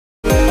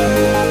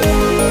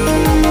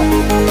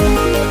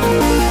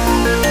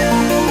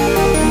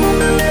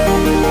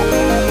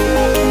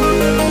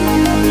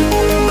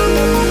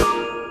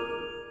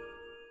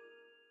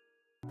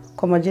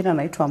Kwa majina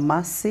naitwa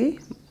Mercy,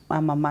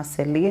 ama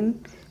Mercyline,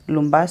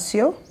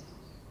 Lumbasio.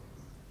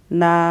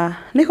 Na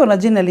niko na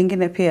jina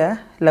lingine pia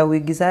la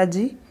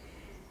uigizaji,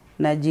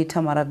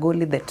 najiita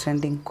Maragoli the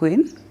Trending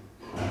Queen.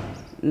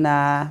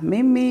 Na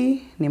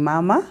mimi ni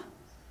mama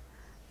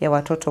ya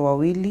watoto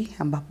wawili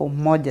ambapo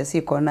mmoja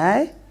siko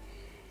naye.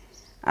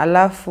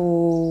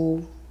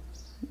 Alafu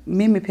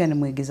mimi pia ni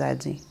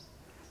muigizaji.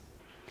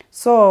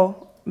 So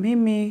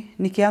mimi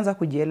nikianza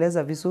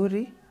kujieleza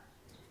vizuri,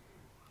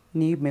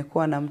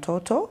 nimekuwa na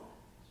mtoto.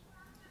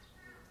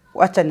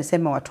 Wacha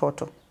niseme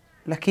watoto,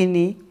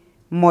 lakini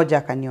mmoja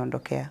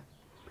akaniondokea.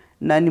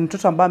 Na ni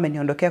mtoto ambaye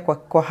ameniondokea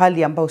kwa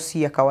hali ambayo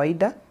si ya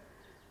kawaida.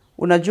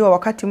 Unajua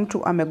wakati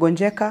mtu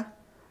amegonjeka,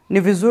 ni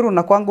vizuri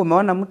na kwangu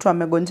umeona mtu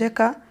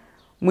amegonjeka,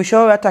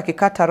 mwishowe hata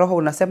akikata roho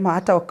unasema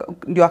hata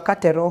ndio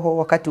akate roho.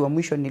 Wakati wa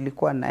mwisho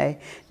nilikuwa naye.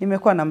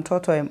 Nimekuwa na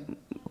mtoto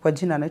kwa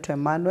jina anaitwa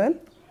Emmanuel.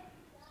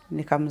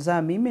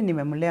 Nikamzaa mimi,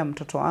 nimemlea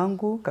mtoto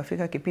wangu,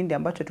 kafika kipindi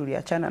ambacho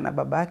tuliachana na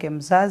baba yake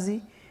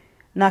mzazi.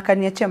 Na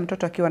akaniachia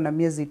mtoto akiwa na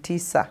miezi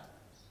 9.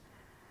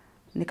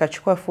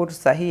 Nikachukua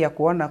fursa hii ya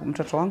kuona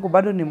mtoto wangu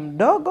bado ni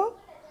mdogo,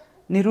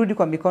 nirudi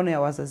kwa mikono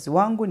ya wazazi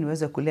wangu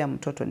niweze kulea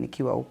mtoto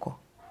nikiwa huko.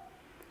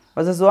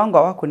 Wazazi wangu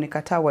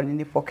hawakunikataa,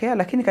 walinipokea,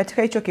 lakini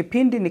katika hicho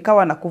kipindi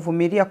nikawa na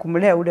kuvumilia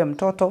kumlea ule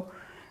mtoto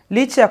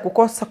licha ya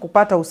kukosa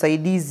kupata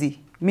usaidizi.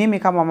 Mimi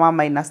kama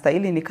mama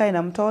inastahili nikae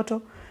na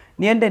mtoto,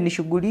 niende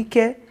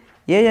nishughulike.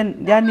 Yeye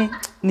yani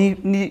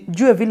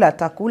nijue vile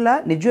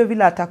atakula, nijue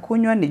vile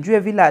atakunywa, nijue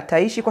vile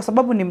ataishi kwa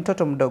sababu ni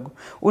mtoto mdogo.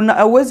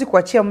 Huwezi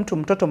kuachia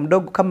mtoto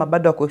mdogo kama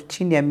bado ako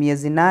chini ya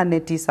miezi 8,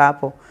 9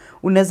 hapo.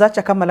 Unaweza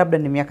acha kama labda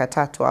ni miaka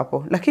 3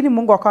 hapo. Lakini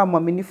Mungu akawa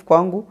mwaminifu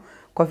kwangu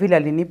kwa vile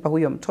alinipa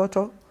huyo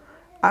mtoto.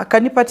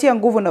 Akanipatia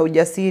nguvu na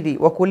ujasiri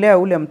wa kulea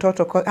ule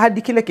mtoto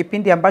hadi kile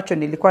kipindi ambacho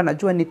nilikuwa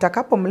najua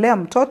nitakapomlea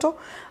mtoto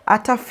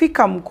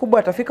atafika mkubwa,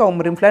 atafika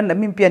umri fulani na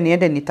mimi pia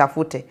niende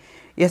nitafute.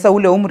 Yesa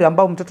ule umri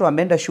ambao mtoto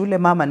ameenda shule,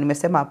 mama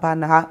nimesema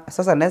hapana,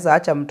 sasa naweza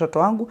acha mtoto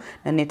wangu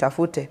na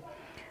nitafute.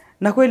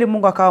 Na kweli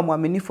Mungu akawa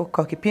mwaminifu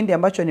kwa kipindi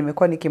ambacho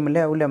nimekuwa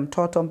nikimlea ule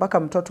mtoto mpaka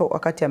mtoto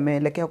wakati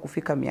ameelekea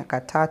kufika miaka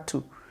 3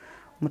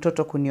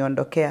 mtoto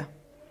kuniondokea.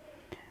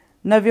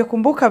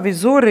 Navyokumbuka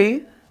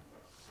vizuri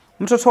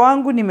mtoto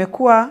wangu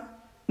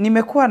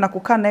nimekuwa na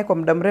kukaa naye kwa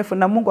muda mrefu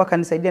na Mungu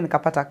akanisaidia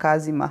nikapata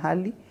kazi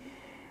mahali.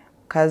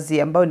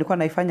 Kazi ambayo nilikuwa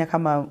naifanya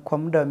kama kwa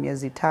muda wa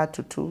miezi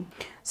 3 tu.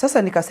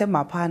 Sasa nikasema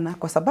hapana,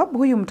 kwa sababu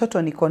huyu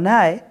mtoto niko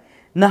naye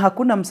na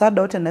hakuna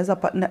msaada wote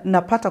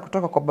napata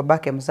kutoka kwa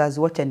babake mzazi,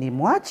 wacha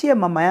nimwachie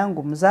mama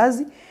yangu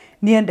mzazi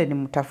niende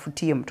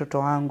nimtafutie mtoto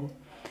wangu.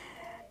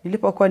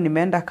 Nilipokuwa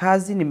nimeenda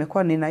kazi,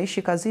 nimekuwa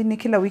ninaishi kazini,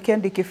 kila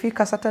weekend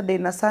ikifika Saturday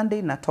na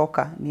Sunday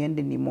natoka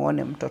niende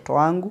nimuone mtoto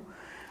wangu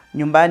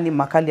nyumbani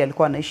makali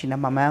alikuwa anaishi na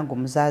mama yangu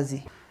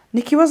mzazi.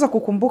 Nikiweza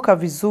kukumbuka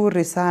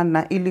vizuri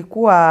sana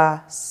ilikuwa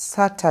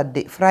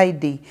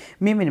Friday.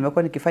 Mimi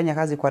nimekuwa nikifanya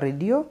kazi kwa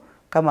radio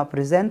kama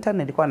presenter,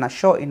 nilikuwa na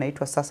show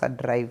inaitwa Sasa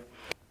Drive.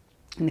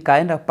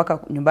 Nikaenda mpaka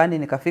nyumbani,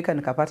 nikafika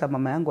nikapata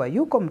mama yangu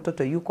hayuko,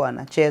 mtoto yuko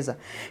anacheza.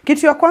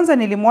 Kitu ya kwanza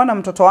nilimuona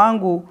mtoto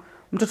wangu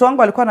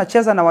alikuwa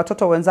anacheza na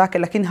watoto wenzake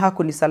lakini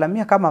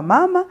hakunisalamia kama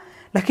mama,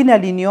 lakini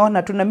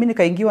aliniona tu na mimi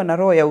nikaingiwa na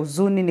roho ya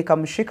huzuni,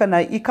 nikamshika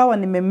na ikawa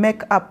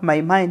make up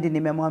my mind,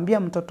 nimemwambia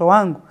mtoto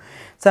wangu,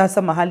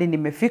 sasa mahali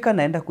nimefika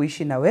naenda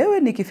kuishi na wewe,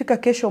 nikifika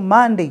kesho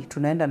Monday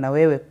tunaenda na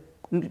wewe.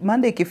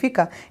 Monday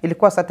ikifika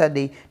ilikuwa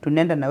Saturday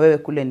tunaenda na wewe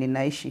kule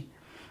ninaishi.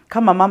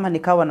 Kama mama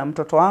nikawa na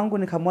mtoto wangu,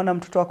 nikamwona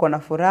mtoto wako na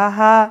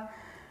furaha.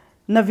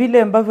 Na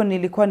vile ambavyo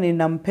nilikuwa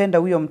ninampenda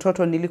huyo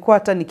mtoto, nilikuwa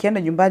hata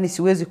nikienda nyumbani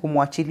siwezi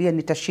kumwachilia,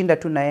 nitashinda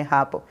tu naye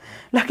hapo.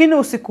 Lakini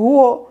usiku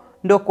huo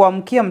ndio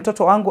kuamkia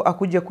mtoto wangu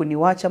akuje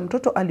kuniwacha.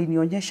 Mtoto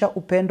alinionyesha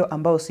upendo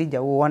ambao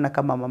sijauona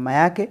kama mama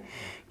yake.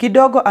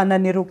 Kidogo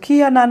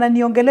ananirukia na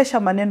ananiongelesha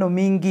maneno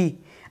mingi.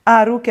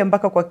 Aruke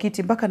mpaka kwa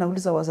kiti, mpaka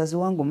nauliza wazazi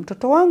wangu,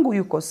 mtoto wangu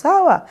yuko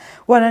sawa?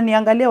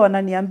 Wananiangalia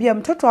wananiambia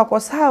mtoto wako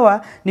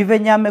sawa, ni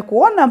venye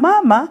amekuona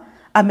mama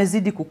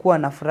amezidi kukua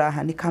na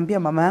furaha. Nikaambia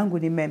mama yangu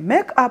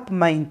make up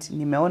mind,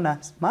 nimeona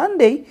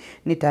Monday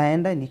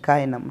nitaenda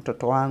nikae na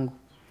mtoto wangu.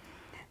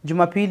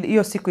 Jumapili,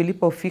 hiyo siku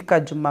ilipofika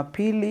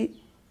Jumapili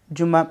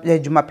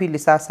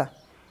sasa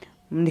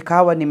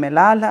nikawa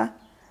nimelala.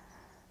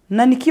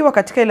 Na nikiwa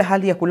katika ile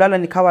hali ya kulala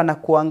nikawa na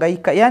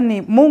kuhangaika.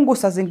 Yani Mungu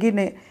saa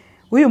zingine,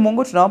 huyu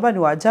Mungu tunaomba ni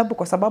wa ajabu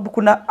kwa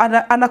sababu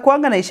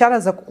anakuanga na ishara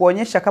za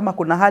kukuonyesha kama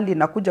kuna hali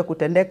inakuja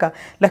kutendeka,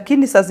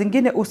 lakini saa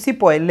zingine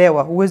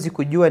usipoelewa huwezi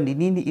kujua ni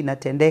nini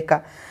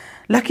inatendeka.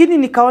 Lakini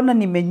nikaona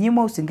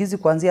nimenyimwa usingizi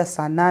kuanzia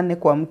saa 8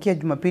 kuamkia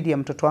Jumapili ya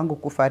mtoto wangu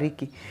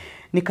kufariki.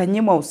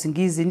 Nikanyimwa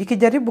usingizi,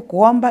 nikijaribu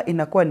kuomba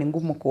inakuwa ni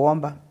ngumu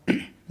kuomba.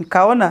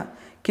 Nikaona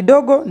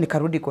kidogo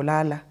nikarudi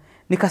kulala.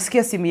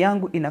 Nikasikia simu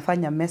yangu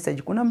inafanya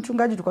message. Kuna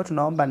mchungaji tulikuwa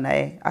tunaomba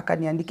naye,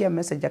 akaniandikia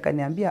message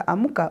akaniambia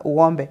amka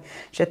uombe.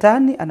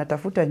 Shetani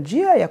anatafuta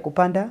njia ya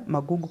kupanda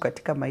magugu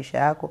katika maisha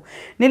yako.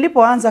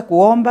 Nilipoanza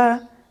kuomba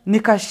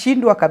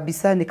nikashindwa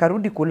kabisa,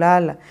 nikarudi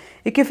kulala.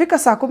 Ikifika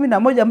saa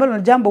 11 ambalo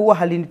jambo huwa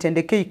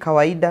halinitendekei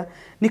kawaida,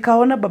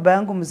 nikaona baba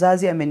yangu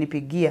mzazi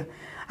amenipigia.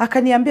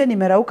 Akaniambia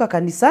nimerauka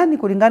kanisani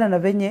kulingana na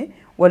venye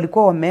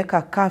walikuwa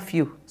wameweka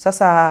curfew.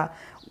 Sasa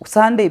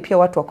Sunday pia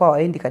watu wakawa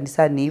waendi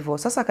kanisani hivyo.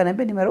 Sasa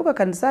akaniambia nimerauka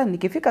kanisani,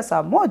 nikifika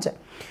saa 1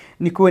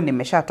 nikuwe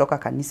nimeshatoka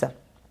kanisa.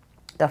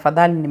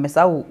 Tafadhali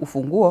nimesahau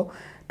ufunguo,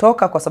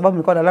 toka, kwa sababu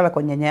nilikuwa nalala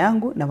kwa nyanya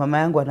yangu na mama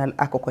yangu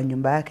ako kwa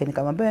nyumba yake.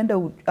 Nikamwambia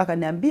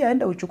akaniambia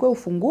enda uchukue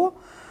ufunguo,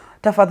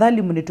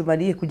 tafadhali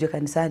mnitumanie kuja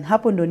kanisani.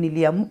 Hapo ndo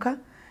niliamka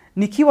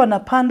nikiwa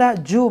napanda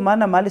juu,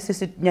 maana mahali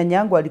sisi nyanya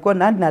yangu alikuwa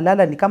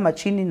nalala ni kama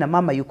chini na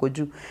mama yuko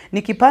juu.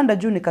 Nikipanda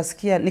juu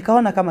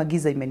nikaona kama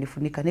giza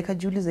imenifunika.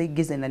 Nikajiuliza hii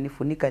giza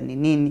inanifunika ni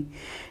nini?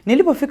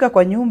 Nilipofika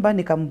kwa nyumba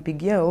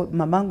nikampigia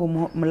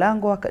mamangu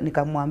mlango,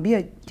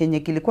 nikamwambia chenye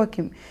kilikuwa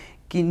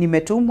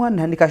nimetumwa,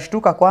 na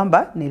nikashtuka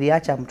kwamba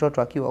niliacha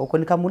mtoto akiwa huko.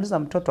 Nikamuuliza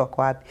mtoto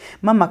wako wapi?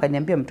 Mama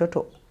akaniambia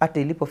mtoto hata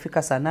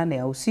ilipofika saa 8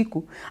 ya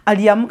usiku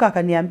aliamka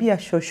akaniambia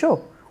shosho,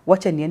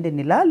 wacha niende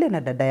nilale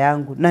na dada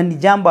yangu, na ni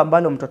jambo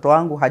ambalo mtoto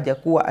wangu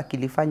hajakuwa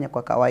akilifanya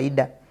kwa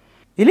kawaida.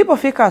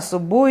 Ilipofika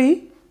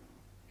asubuhi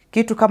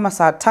kitu kama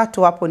saa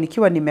 3 hapo,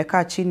 nikiwa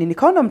nimekaa chini,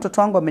 nikaona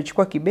mtoto wangu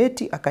amechukua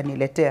kibeti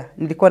akaniletea.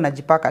 Nilikuwa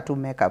najipaka tu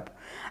makeup.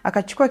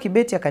 Akachukua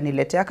kibeti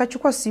akaniletea,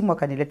 akachukua simu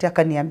akaniletea,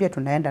 akaniambia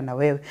tunaenda na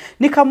wewe.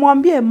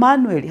 Nikamwambia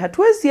Emmanuel,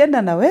 hatuwezi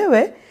enda na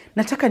wewe,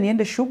 nataka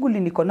niende shughuli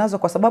niko nazo,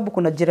 kwa sababu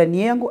kuna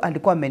jirani yangu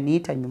alikuwa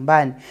ameniita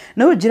nyumbani.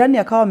 Na huyo jirani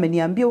akawa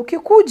ameniambia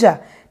ukikuja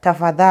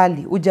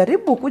tafadhali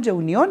ujaribu kuja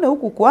unione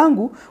huku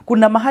kwangu,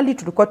 kuna mahali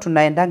tulikuwa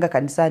tunaendanga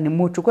kanisani,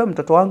 mchukue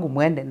mtoto wangu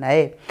muende na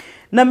yeye.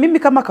 Na mimi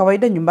kama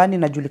kawaida nyumbani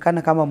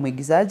najulikana kama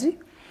mwigizaji.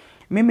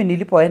 Mimi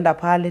nilipoenda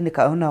pale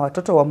nikaona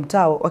watoto wa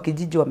mtaa wa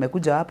kijiji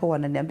wamekuja hapo,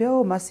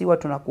 wananiambia Mercy,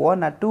 watu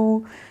tunakuona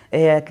tu,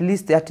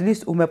 at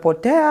least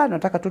umepotea,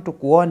 nataka tu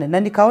tukuone. Na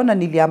nikaona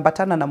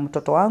niliambatana na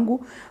mtoto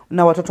wangu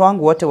na watoto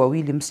wangu wote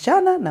wawili,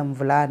 msichana na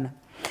mvulana.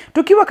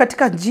 Tukiwa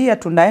katika njia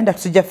tunaenda,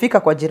 tusijafika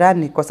kwa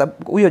jirani, kwa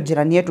sababu huyo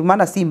jirani yetu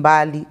maana si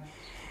mbali.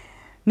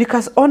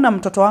 Nikaona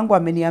mtoto wangu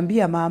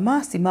ameniambia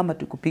mama, simama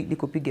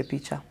nikupige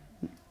picha.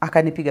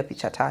 Akanipiga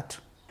picha 3.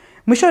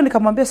 Mwisho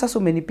nikamwambia sasa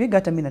umenipiga,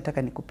 hata mimi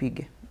nataka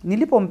nikupige.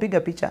 Nilipompiga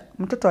picha,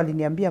 mtoto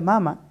aliniambia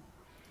mama,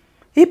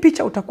 hii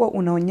picha utakuwa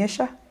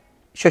unaonyesha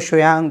shosho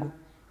yangu.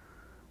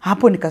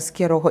 Hapo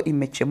nikasikia roho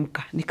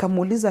imechemka.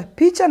 Nikamuuliza,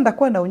 picha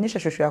ndakuwa naonyesha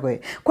shosho yako?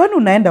 Kwani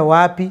unaenda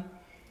wapi?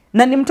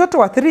 Na ni mtoto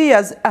wa 3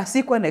 years,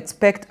 asikuwa na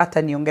expect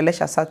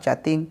ataniongelesha such a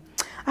thing.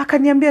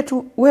 Akaniambia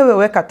tu wewe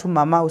weka tu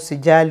mama,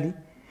 usijali.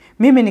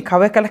 Mimi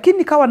nikaweka, lakini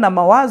nikawa na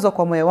mawazo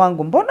kwa moyo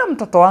wangu, mbona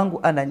mtoto wangu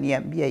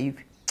ananiambia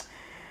hivi?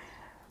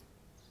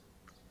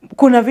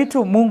 Kuna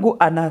vitu Mungu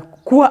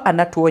anakuwa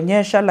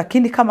anatuonyesha,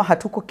 lakini kama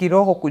hatuko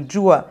kiroho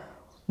kujua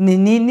ni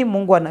nini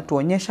Mungu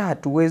anatuonyesha,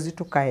 hatuwezi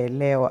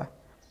tukaelewa.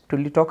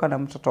 Tulitoka na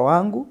mtoto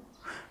wangu,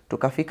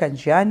 tukafika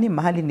njiani,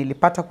 mahali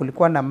nilipata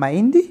kulikuwa na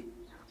mahindi.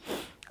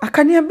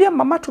 Akaniambia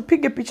mama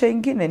tupige picha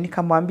ingine,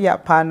 nikamwambia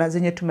hapana,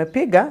 zenye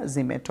tumepiga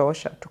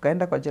zimetosha.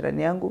 Tukaenda kwa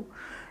jirani yangu.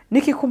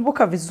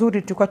 Nikikumbuka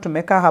vizuri tulikuwa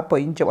tumekaa hapo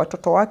nje,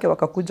 watoto wake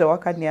wakakuja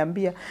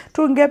wakaniambia,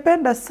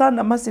 tungependa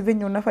sana Mercy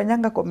venye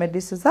unafanyanga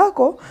comedies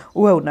zako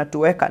uwe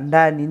unatuweka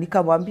ndani.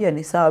 Nikamwambia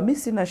ni sawa, mimi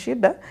sina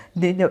shida,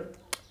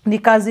 ni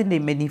kazi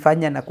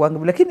nimenifanya na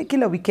kwangu, lakini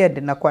kila weekend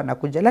nakuwa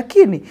nakuja,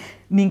 lakini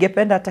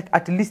ningependa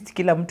at least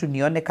kila mtu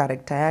nione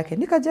character yake.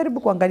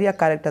 Nikajaribu kuangalia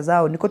character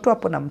zao, niko tu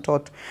hapo na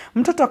mtoto.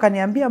 Mtoto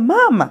akaniambia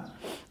mama,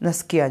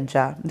 nasikia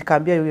njaa.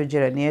 Nikamwambia huyo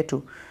jirani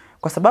yetu,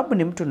 kwa sababu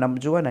ni mtu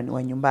namjua na ni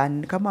wa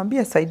nyumbani,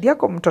 nikamwambia saidi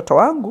yako mtoto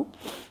wangu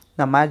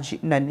na maji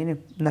na nini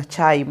na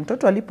chai.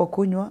 Mtoto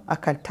alipokunywa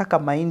akataka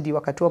mahindi,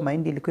 wakati wa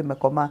mahindi ilikuwa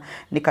imekomaa,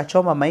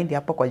 nikachoma mahindi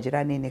hapo kwa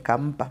jirani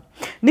nikampa.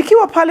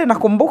 Nikiwa pale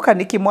nakumbuka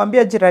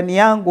nikimwambia jirani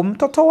yangu,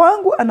 mtoto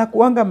wangu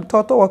anakuanga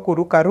mtoto wa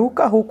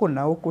kurukaruka huku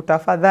na huku,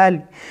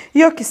 tafadhali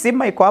hiyo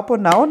kisima iko hapo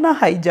naona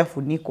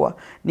haijafunikwa,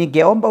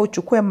 ningeomba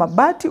uchukue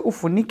mabati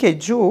ufunike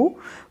juu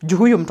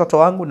huyu mtoto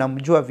wangu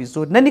namjua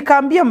vizuri. Na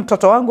nikaambia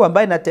mtoto wangu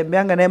ambaye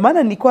natembeanga naye,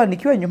 maana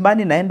nikiwa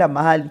nyumbani naenda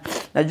mahali,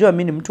 najua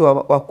mimi ni mtu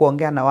wa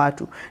kuongea na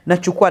watu,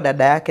 nachukua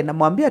dada yake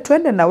namwambia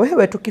twende na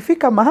wewe,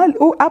 tukifika mahali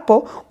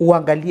hapo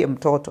uangalie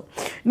mtoto.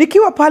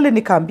 Nikiwa pale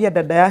nikaambia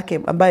dada yake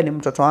ambaye ni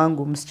mtoto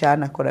wangu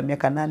msichana kwa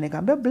miaka 8,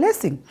 nikamwambia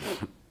Blessing,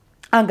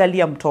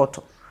 angalia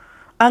mtoto.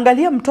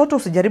 Angalia mtoto,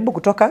 usijaribu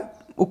kutoka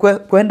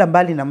kuenda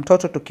mbali na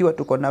mtoto tukiwa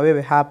tuko na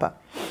wewe hapa.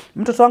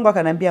 Mtoto wangu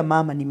akaniambia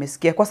mama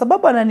nimesikia, kwa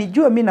sababu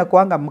ananijua mimi na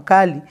kuanga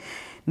mkali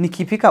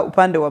nikifika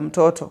upande wa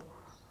mtoto.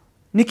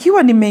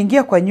 Nikiwa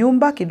nimeingia kwa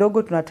nyumba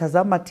kidogo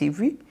tunatazama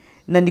TV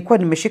na nilikuwa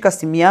nimeshika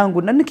simu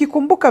yangu, na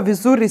nikikumbuka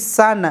vizuri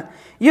sana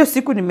hiyo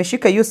siku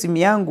nimeshika hiyo simu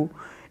yangu,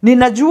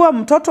 ninajua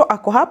mtoto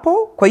ako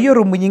hapo kwa hiyo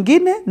room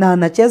nyingine na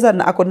anacheza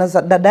na ako na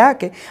dada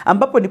yake,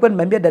 ambapo nilikuwa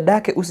nimemwambia dada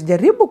yake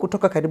usijaribu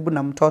kutoka karibu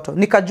na mtoto.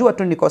 Nikajua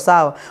tu niko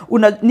sawa.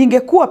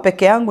 Ningekuwa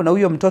peke yangu na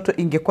huyo mtoto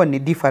ingekuwa ni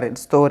different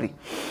story.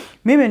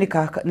 Mimi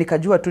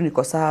nikajua tu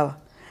niko sawa.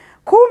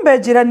 Kumbe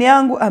jirani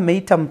yangu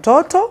ameita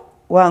mtoto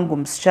wangu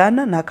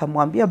msichana na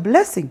akamwambia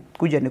Blessing,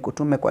 kuja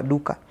nikutume kwa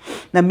duka.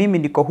 Na mimi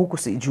niko huku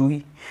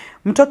sijui.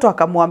 Mtoto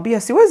akamwambia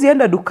siwezi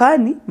enda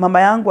dukani,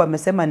 mama yangu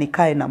amesema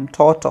nikae na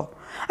mtoto.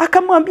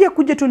 Akamwambia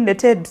kuja tu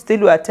niletee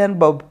still ya 10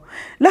 bob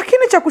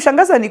Lakini cha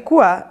kushangaza ni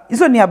kuwa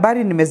hizo ni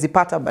habari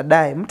nimezipata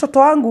baadaye. Mtoto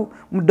wangu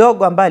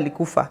mdogo ambaye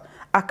alikufa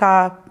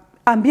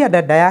akaambia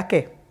dada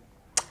yake,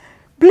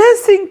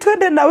 Blessing,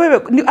 twende na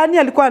wewe. Ani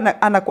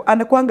alikuwa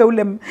anakuanga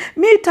ule,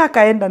 mimi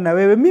takaenda na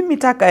wewe, mimi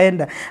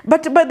takaenda.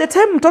 But by the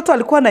time mtoto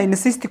alikuwa na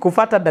insist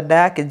kufuata dada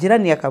yake,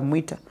 jirani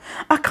akamuita.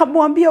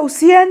 Akamwambia,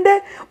 usiende,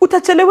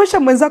 utachelewesha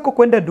mwenzako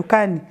kwenda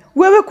dukani.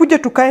 Wewe kuja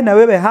tukae na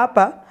wewe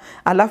hapa,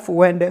 alafu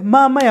uende.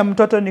 Mama ya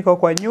mtoto niko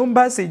kwa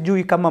nyumba,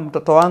 sijui kama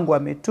mtoto wangu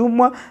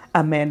ametumwa,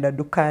 ameenda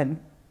dukani.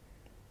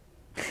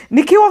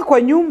 Nikiwa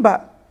kwa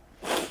nyumba,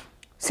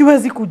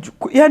 siwezi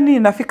yani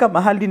nafika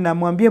mahali na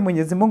mwambie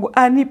Mwenyezi Mungu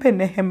anipe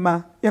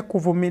neema ya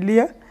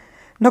kuvumilia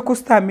na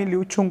kustahimili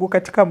uchungu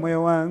katika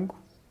moyo wangu.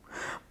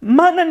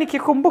 Maana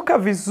nikikumbuka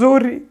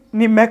vizuri,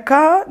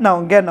 nimekaa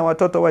naongea na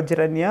watoto wa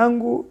jirani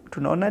yangu,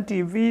 tunaona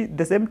TV,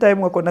 the same time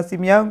wako na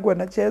simu yangu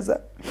wanacheza.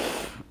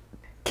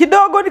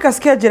 Kidogo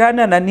nikasikia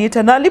jirani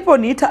ananiita, na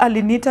aliponiita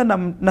aliniita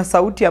na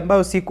sauti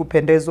ambayo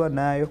sikupendezwa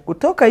nayo.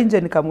 Kutoka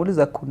nje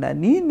nikamuuliza kuna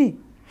nini?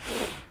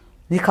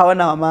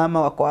 Nikaona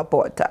wamama wako hapo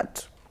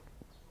watatu,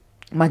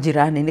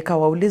 majirani.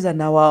 Nikawauliza,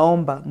 na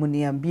waomba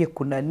mniambie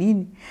kuna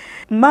nini.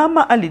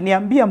 Mama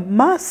aliniambia,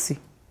 Mercy,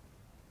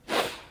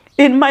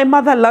 in my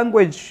mother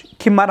language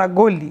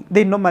Kimaragoli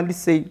they normally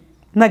say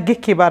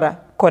nagikibara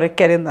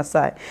korekere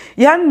nasai.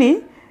 Yani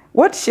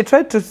what she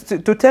tried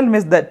to tell me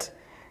is that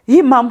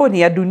hii mambo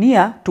ni ya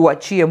dunia,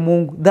 tuachie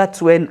Mungu.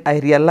 That's when I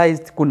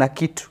realized kuna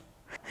kitu.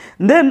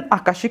 Then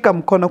akashika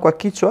mkono kwa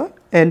kichwa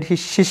and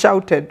she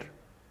shouted,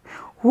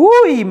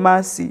 "Hui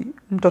Mercy,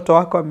 mtoto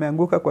wako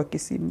ameanguka kwa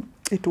kisima."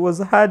 It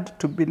was hard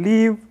to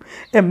believe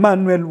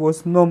Emmanuel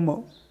was normal.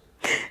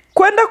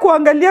 Kwenda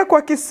kuangalia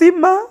kwa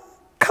kisima,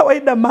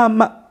 kawaida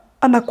mama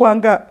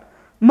anakuanga,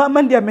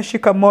 mama ndiye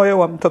ameshika moyo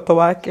wa mtoto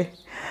wake.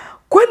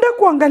 Kwenda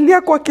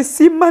kuangalia kwa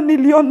kisima,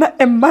 niliona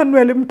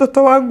Emmanuel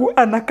mtoto wangu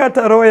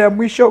anakata roho ya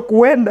mwisho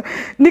kuenda.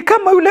 Ni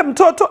kama yule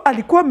mtoto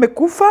alikuwa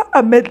amekufa,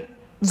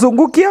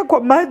 amezungukia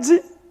kwa maji,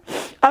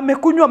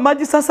 amekunywa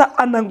maji, sasa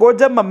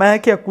anangoja mama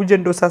yake akuje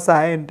ndo sasa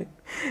aende.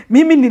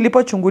 Mimi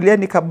nilipochungulia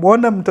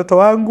nikamwona mtoto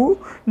wangu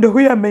ndio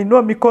huyu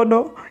ameinua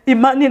mikono,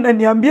 imani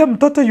inaniambia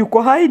mtoto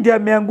yuko hai, ndiye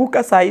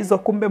ameanguka saa hizo.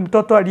 Kumbe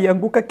mtoto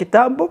alianguka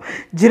kitambo.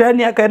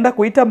 Jirani akaenda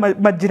kuita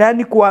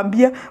majirani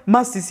kuambia,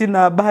 Mercy sina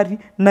habari,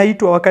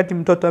 naitwa wakati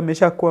mtoto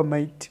ameshakuwa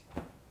maiti.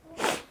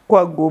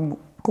 Kwa ngumu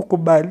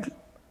kukubali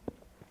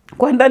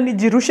kwenda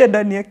nijirushe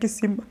ndani ya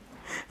kisima.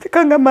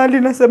 Fikanga mahali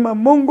nasema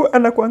Mungu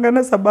anakuanga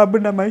na sababu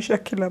na maisha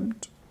kila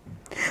mtu.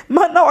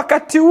 Maana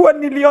wakati huo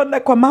niliona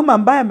kwa mama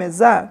ambaye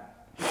amezaa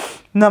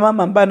na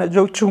mama ambaye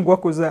anajua uchungu wa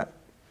kuzaa,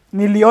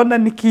 niliona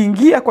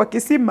nikiingia kwa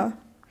kisima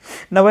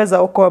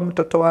naweza okoa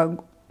mtoto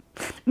wangu.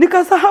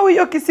 Nikasahau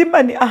hiyo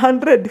kisima ni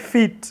 100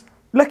 feet,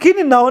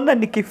 lakini naona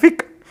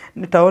nikifika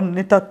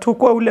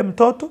nitatukua ule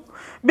mtoto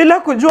bila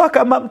kujua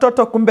kama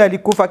mtoto kumbe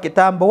alikufa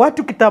kitambo.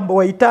 Watu kitambo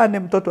waitane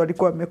mtoto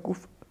alikuwa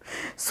amekufa.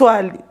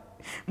 Swali,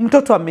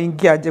 mtoto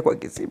ameingiaje kwa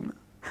kisima?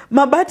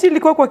 Mabati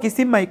ilikuwa kwa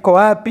kisima iko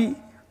wapi?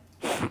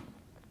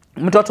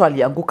 Mtoto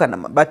alianguka na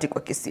mabati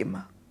kwa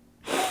kisima.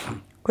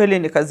 Kweli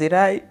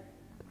nikazirai.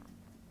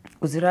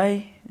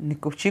 Kuzirai ni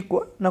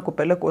kuchikwa na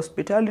kupelekwa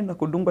hospitali na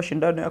kudungwa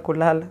shindano ya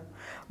kulala.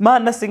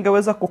 Maana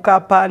singeweza kukaa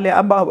pale,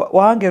 ama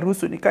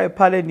waangeruhusu nikae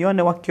pale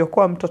nione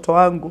wakiokoa mtoto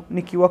wangu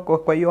nikiwa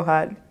kwa hiyo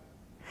hali.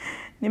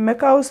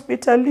 Nimekaa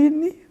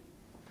hospitalini.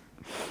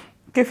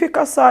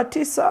 Kifika saa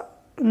 9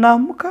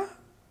 naamka,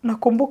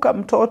 nakumbuka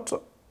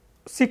mtoto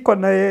siko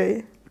na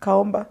yeye.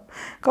 Kaomba,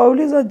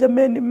 kauliza,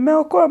 jameni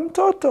mmeokoa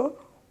mtoto?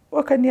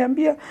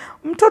 Wakaniambia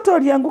mtoto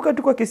alianguka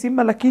tu kwa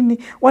kisima, lakini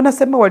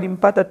wanasema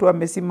walimpata tu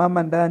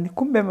amesimama ndani.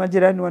 Kumbe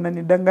majirani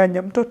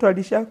wananidanganya, mtoto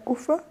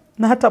alishakufa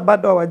na hata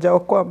bado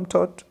hawajaokoa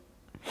mtoto.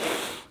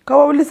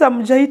 Kawauliza,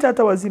 mjaita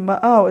hata wazima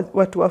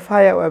watu wa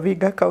fire wa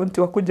Viga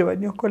County wakuje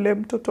waniokolee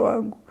mtoto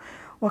wangu?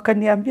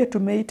 Wakaniambia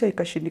tumeita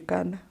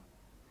ikashindikana.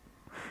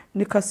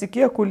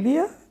 Nikasikia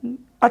kulia.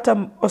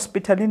 Hata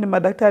hospitalini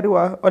madaktari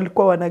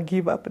walikuwa wana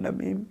give up na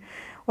mimi.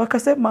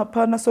 Wakasema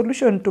hapana,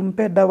 solution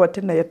tumpe dawa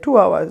tena ya 2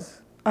 hours.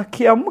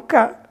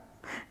 Akiamka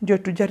ndio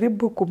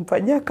tujaribu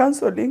kumfanyia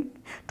counseling,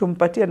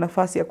 tumpatie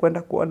nafasi ya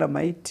kwenda kuona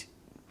maiti.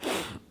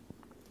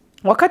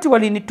 Wakati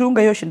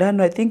walinitunga hiyo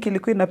shindano, I think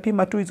ilikuwa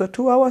inapima tu hizo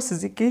 2 hours,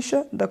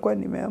 zikisha ndakuwa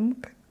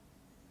nimeamka.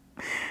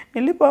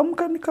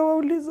 Nilipoamka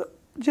nikawauliza,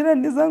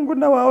 jirani zangu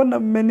na waona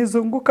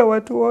mmenizunguka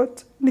watu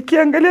wote.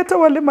 Nikiangalia hata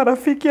wale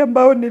marafiki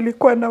ambao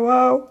nilikuwa na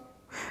wao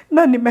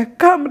na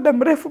nimekaa muda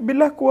mrefu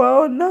bila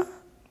kuwaona,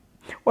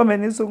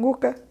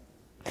 wamenizunguka.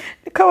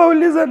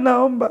 Nikawauliza,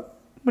 naomba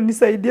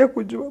mnisaidie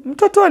kujua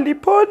mtoto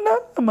alipona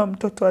ama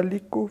mtoto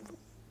alikufa.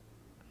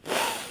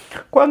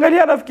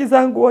 Kuangalia rafiki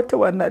zangu wote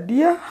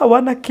wanalia,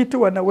 hawana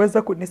kitu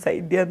wanaweza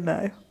kunisaidia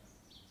nayo.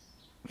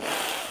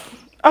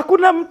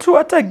 Hakuna mtu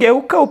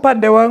atageuka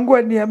upande wangu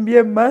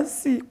aniambie,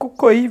 Mercy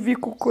kuko hivi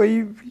kuko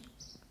hivi.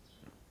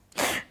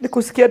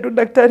 Nikusikia tu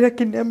daktari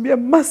akiniambia,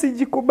 Mercy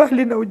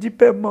jikubali na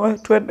ujipe moyo,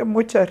 tuende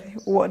mochari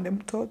uone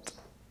mtoto.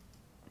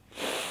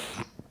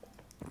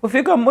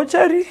 Kufika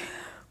mochari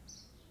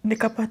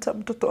nikapata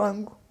mtoto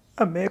wangu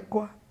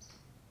amekwa.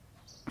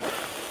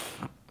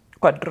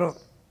 kwa draw.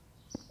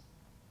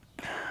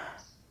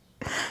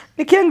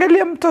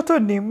 Nikiangalia mtoto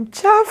ni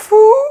mchafu,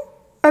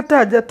 hata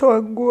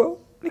hajatoa nguo.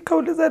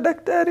 Nikauliza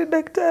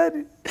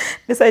daktari,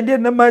 nisaidie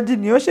na maji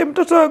nioshe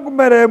mtoto wangu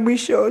mara ya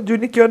mwisho. Juu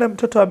nikiona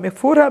mtoto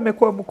amefura,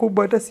 amekuwa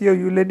mkubwa, hata sio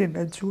yule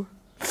ninajua.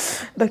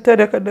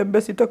 Daktari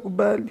akaniambia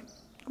sitakubali.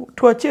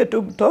 Tuachie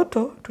tu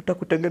mtoto,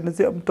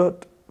 tutakutengenezea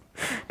mtoto.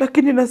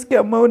 Lakini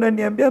nasikia mauna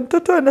niambia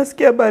mtoto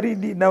anasikia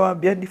baridi.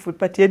 Nawaambia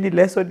nipatieni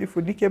leso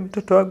nifunike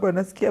mtoto wangu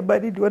anasikia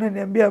baridi.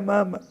 Wananiambia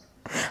mama,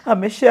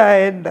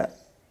 ameshaenda.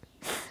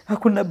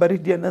 Hakuna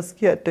baridi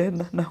anasikia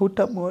tena na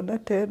hutamuona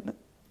tena.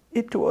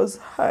 It was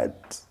hard.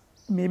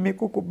 Mimi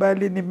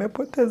kukubali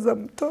nimepoteza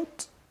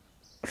mtoto.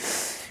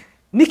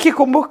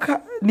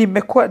 Nikikumbuka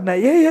nimekuwa na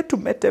yeye,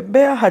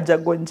 tumetembea,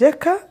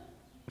 hajagonjeka.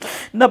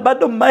 Na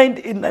bado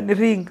mind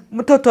inaniring.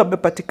 Mtoto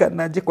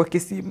amepatikanaje kwa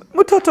kisima?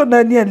 Mtoto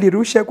nani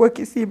alirusha kwa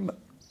kisima?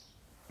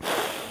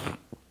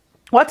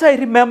 What I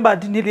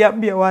remembered,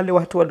 niliambia wale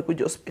watu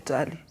walikuja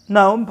hospitali,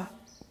 naomba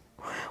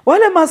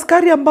wale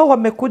maaskari ambao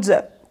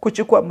wamekuja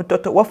kuchukua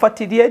mtoto,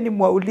 wafuatilieni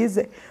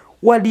mwaulize,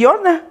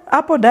 waliona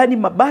hapo ndani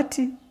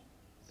mabati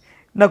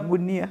na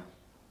gunia.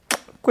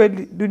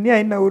 Kweli dunia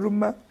ina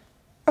huruma.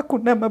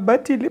 Hakuna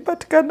mabati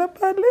ilipatikana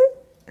pale.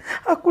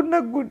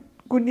 Hakuna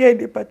gunia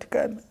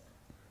ilipatikana.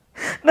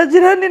 Na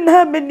jirani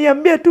na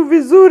ameniambia tu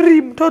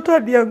vizuri mtoto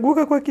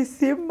alianguka kwa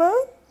kisima.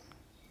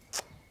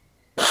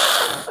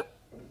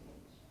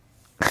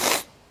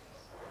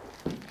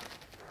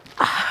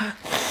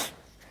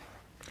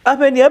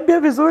 Ameniambia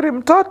vizuri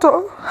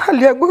mtoto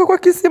alianguka kwa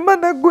kisima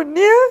na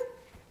gunia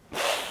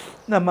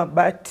na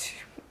mabati.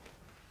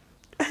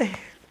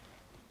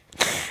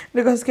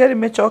 Nikasikia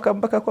nimechoka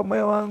mpaka kwa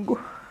moyo wangu.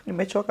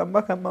 Nimechoka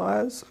mpaka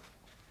mawazo.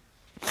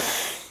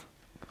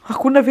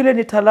 Hakuna vile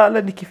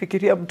nitalala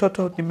nikifikiria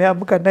mtoto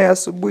nimeamka naye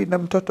asubuhi na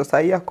mtoto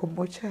saa yako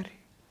mochari.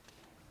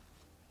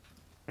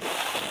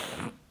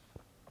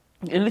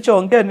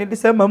 Nilichoongea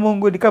nilisema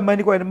Mungu, ni kama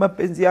ni kwa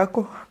mapenzi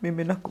yako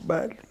mimi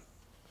nakubali.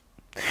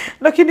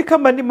 Lakini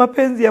kama ni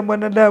mapenzi ya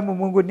mwanadamu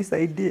Mungu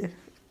nisaidie.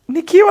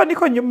 Nikiwa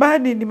niko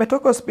nyumbani,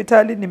 nimetoka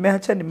hospitali,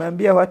 nimeacha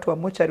nimeambia watu wa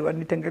mochari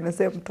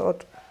wanitengenezee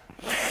mtoto.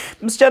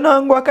 Msichana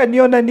wangu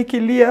akaniona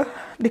nikilia,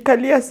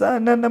 nikalia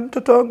sana, na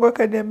mtoto wangu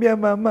akaniambia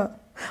mama,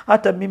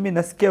 hata mimi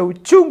nasikia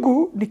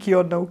uchungu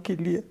nikiona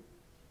ukilia.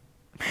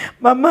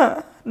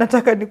 Mama,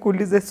 nataka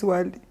nikuulize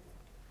swali.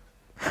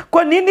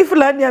 Kwa nini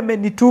fulani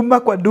amenituma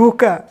kwa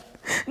duka?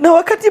 Na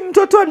wakati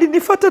mtoto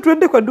alinifuata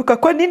tuende kwa duka,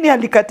 kwa nini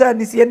alikataa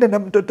nisiende na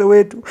mtoto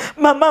wetu?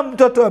 Mama,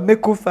 mtoto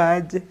amekufa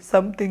aje?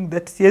 Something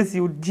that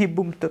siwezi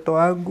ujibu mtoto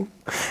wangu.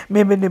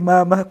 Mimi ni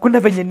mama, kuna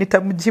venye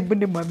nitamjibu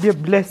nimwambie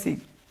blessing.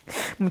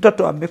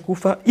 Mtoto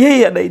amekufa.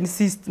 Yeye ana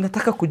insist,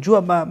 nataka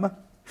kujua mama,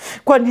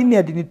 kwa nini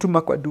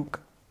alinituma kwa duka?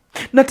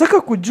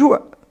 Nataka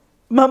kujua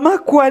mama,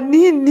 kwa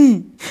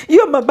nini?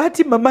 Hiyo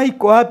mabati mama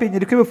iko wapi yenye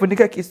ilikuwa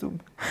imefunika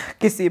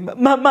kisima?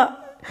 Mama,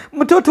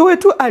 mtoto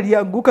wetu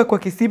alianguka kwa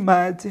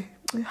kisima aje?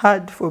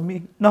 Hard for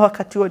me. Na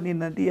wakati huo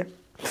ninalia.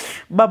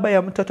 Baba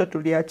ya mtoto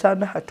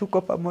tuliachana,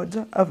 hatuko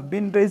pamoja. I've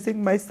been raising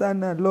my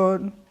son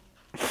alone.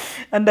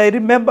 And I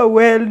remember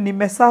well,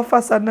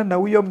 nimesafa sana na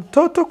huyo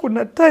mtoto.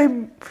 Kuna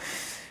time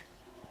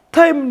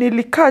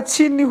nilikaa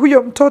chini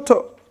huyo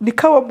mtoto,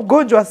 nikawa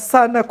mgonjwa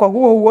sana kwa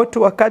huo wote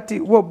wakati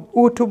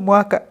huo tu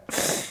mwaka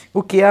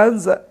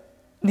ukianza,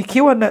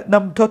 nikiwa na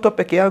mtoto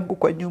peke yangu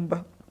kwa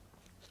nyumba.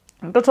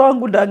 Mtoto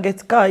wangu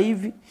dangekaa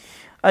hivi,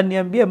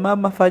 aniambie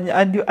mama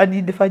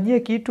anifanyie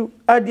kitu,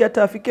 hadi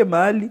hata afike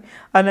mahali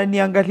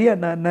ananiangalia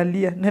na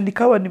analia. Na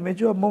nikawa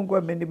nimejua Mungu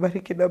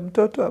amenibariki na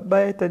mtoto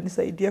ambaye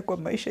atanisaidia kwa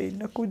maisha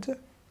inakuja.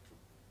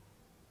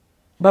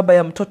 Baba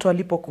ya mtoto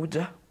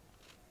alipokuja,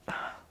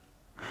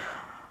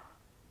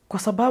 kwa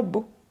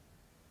sababu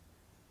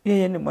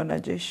yeye ni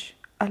mwanajeshi,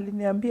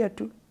 aliniambia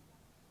tu,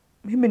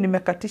 mimi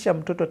nimekatisha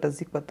mtoto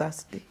atazikwa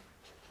Thursday.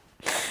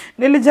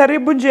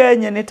 Nilijaribu njia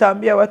yenye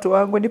nitaambia watu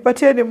wangu,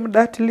 nipatieni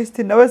muda at least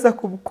naweza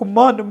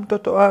kumwona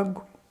mtoto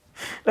wangu.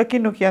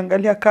 Lakini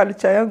ukiangalia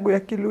culture yangu ya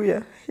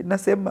Kiluya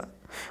inasema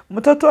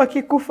mtoto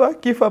akikufa,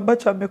 kifo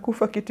ambacho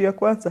amekufa, kitu ya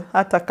kwanza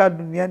hatakaa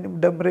duniani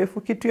muda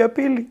mrefu. Kitu ya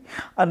pili,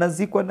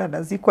 anazikwa, na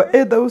anazikwa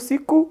either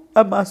usiku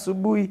ama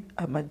asubuhi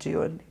ama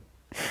jioni.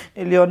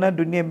 Niliona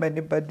dunia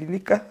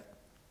imenibadilika.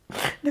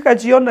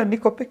 Nikajiona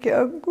niko peke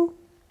yangu.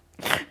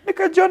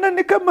 Nikajiona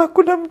ni kama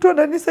kuna mtu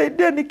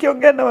ananisaidia.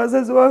 Nikiongea na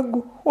wazazi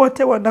wangu,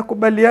 wote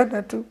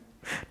wanakubaliana tu,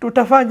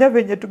 tutafanya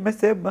venye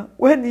tumesema.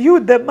 When you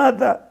the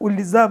mother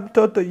ulizaa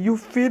mtoto, you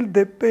feel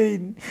the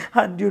pain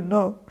and you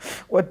know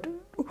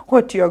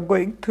what you are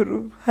going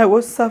through. I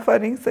was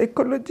suffering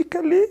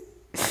psychologically.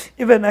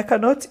 Even I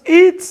cannot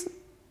eat.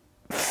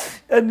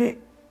 And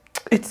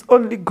it's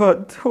only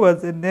God who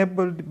has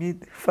enabled me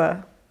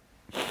far.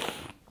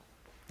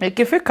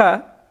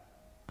 Ikifika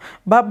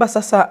baba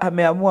sasa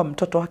ameamua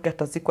mtoto wake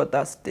atazikwa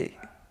Thursday.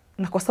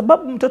 Na kwa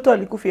sababu mtoto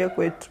alikufia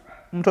kwetu,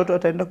 mtoto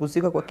ataenda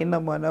kuzikwa kwa kina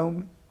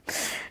mwanaume.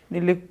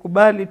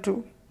 Nilikubali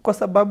tu kwa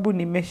sababu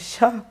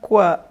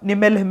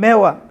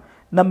nimelemewa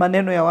na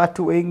maneno ya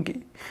watu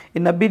wengi.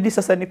 Inabidi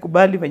sasa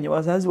nikubali venye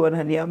wazazi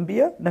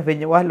wananiambia na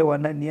venye wale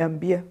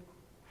wananiambia.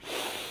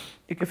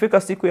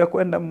 Ikifika siku ya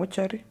kwenda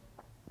mochari,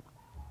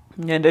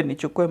 niende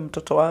nichukue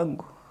mtoto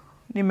wangu.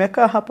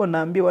 Nimekaa hapo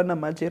naambiwa na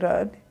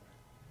majirani,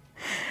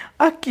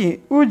 aki,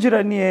 huyu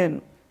jirani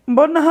yenu,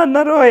 mbona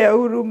hana roho ya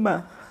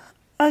huruma?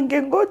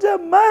 Angengoja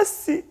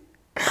Mercy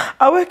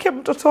aweke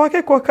mtoto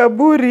wake kwa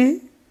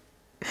kaburi,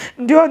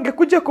 ndio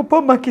angekuja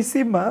kupoma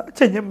kisima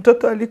chenye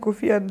mtoto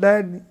alikufia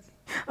ndani,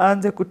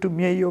 aanze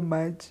kutumia hiyo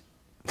maji.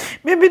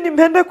 Mimi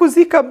nimeenda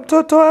kuzika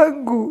mtoto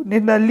wangu,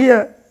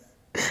 ninalia.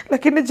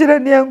 Lakini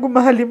jirani yangu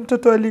mahali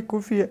mtoto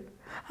alikufia,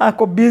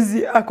 ako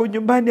busy, ako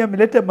nyumbani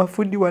ameleta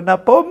mafundi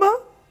wanapoma.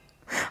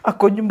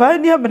 Ako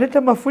nyumbani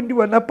ameleta mafundi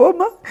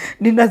wanapoma,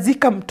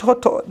 ninazika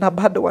mtoto na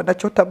bado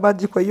wanachota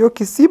maji kwa hiyo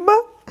kisima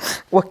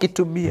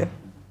wakitumia.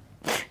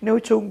 Ni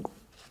uchungu.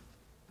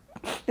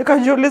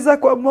 Nikajiuliza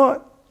kwa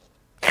moyo,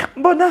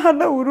 mbona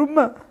hana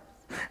huruma?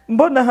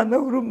 Mbona hana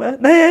huruma?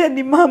 Na yeye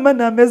ni mama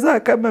na amezaa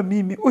kama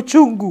mimi.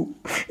 Uchungu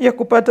ya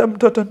kupata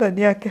mtoto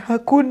ndani yake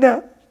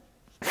hakuna.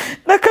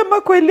 Na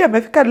kama kweli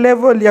amefika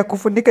level ya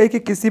kufunika hiki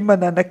kisima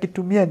na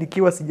anakitumia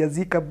nikiwa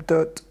sijazika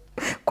mtoto,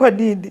 kwa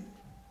nini?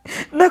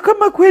 Na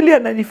kama kweli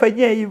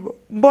ananifanyia hivyo,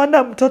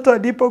 mbona mtoto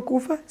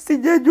alipokufa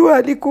sijajua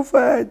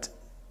alikufa aje?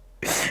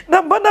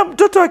 Na mbona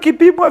mtoto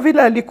akipimwa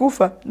vile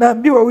alikufa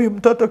naambiwa huyu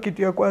mtoto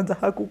kitu ya kwanza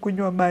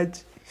hakukunywa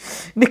maji?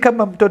 Ni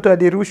kama mtoto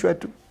alirushwa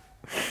tu.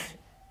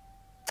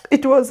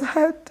 It was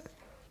hard.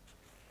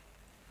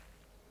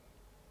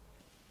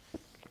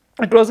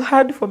 It was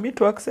hard for me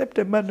to accept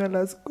Emmanuel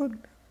as gone.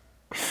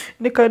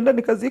 Nikaenda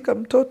nikazika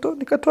mtoto,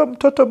 nikatoa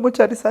mtoto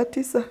mochari saa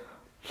 9.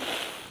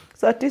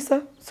 Saa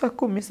 9, saa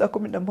 10, saa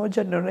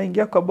 11 ndio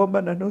naingia kwa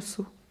bomba na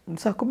nusu.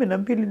 Saa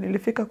 12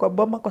 nilifika kwa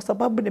bomba kwa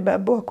sababu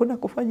nimeambiwa hakuna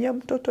kufanyia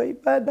mtoto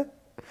ibada.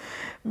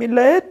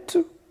 Mila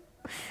yetu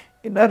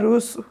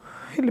inaruhusu.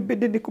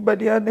 Ilibidi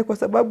nikubaliane kwa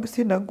sababu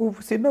sina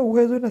nguvu, sina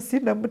uwezo na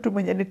sina mtu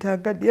mwenye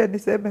nitaangalia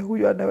niseme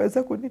huyu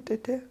anaweza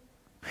kunitetea.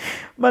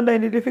 Maana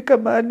nilifika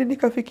mahali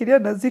nikafikiria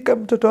nazika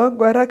mtoto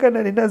wangu haraka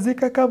na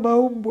ninazika kama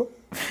umbwa.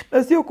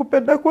 Na sio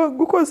kupenda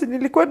kwangu, kwa sababu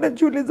nilikuwa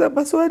najiuliza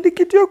maswali.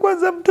 Kitu ya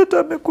kwanza, mtoto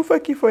amekufa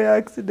kifo ya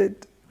accident.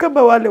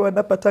 Kama wale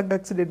wanapatanga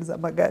accident za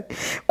magari.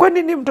 Kwa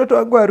nini mtoto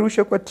wangu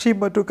arushwe kwa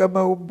chimo tu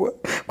kama umbwa?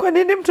 Kwa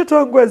nini mtoto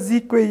wangu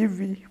azikwe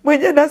hivi?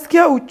 Mwenye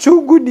nasikia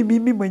uchungu ni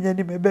mimi mwenye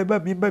nimebeba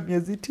mimba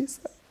miezi 9.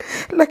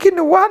 Lakini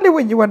wale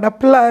wenye wana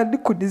plan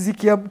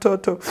kunizikia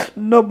mtoto,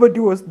 nobody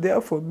was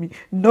there for me.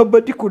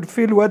 Nobody could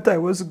feel what I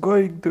was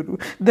going through.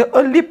 The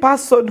only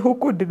person who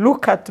could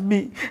look at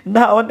me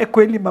na aone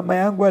kweli mama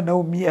yangu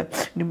anaumia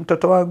ni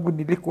mtoto wangu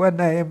nilikuwa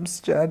naye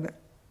msichana.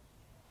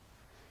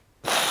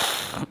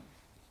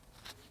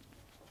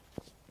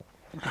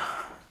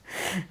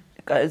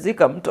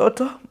 Nikazika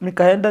mtoto,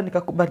 nikaenda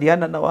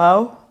nikakubaliana na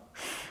wao.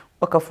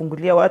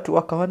 Wakafungulia watu,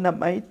 wakaona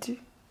maiti.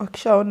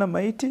 Wakishaona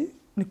maiti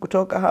ni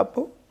kutoka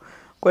hapo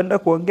kwenda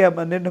kuongea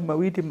maneno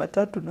mawili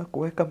matatu na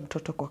kuweka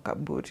mtoto kwa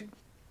kaburi.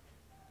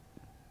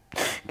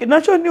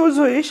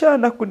 Kinachonihuzunisha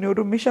na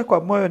kunihurumisha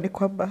kwa moyo ni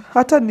kwamba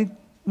hata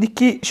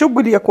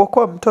shughuli ya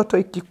kuokoa mtoto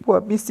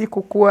ikikuwa, mimi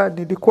sikukua,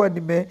 nilikuwa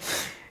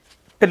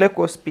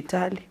nimepelekwa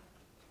hospitali.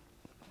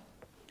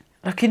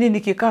 Lakini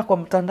nikikaa kwa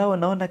mtandao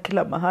naona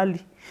kila mahali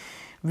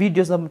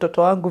video za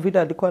mtoto wangu vile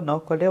alikuwa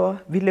anaokolewa,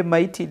 vile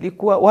maiti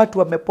ilikuwa, watu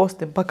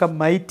wamepost mpaka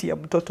maiti ya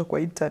mtoto kwa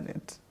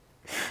internet.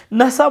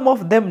 Na some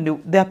of them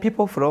they are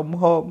people from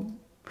home.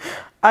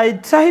 I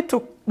try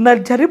to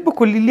najaribu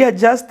kulilia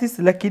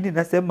justice, lakini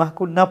nasema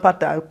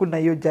hakuna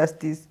hiyo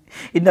justice.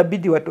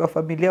 Inabidi watu wa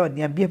familia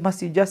waniambie,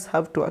 Mercy, you just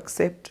have to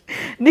accept.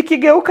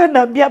 Nikigeuka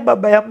naambia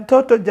baba ya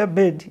mtoto,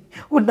 jameni,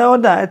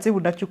 unaona ati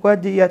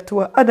unachukuaje hii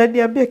hatua?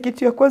 Ananiambia,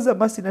 kitu ya kwanza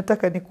Mercy,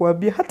 nataka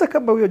nikuambie, hata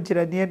kama huyo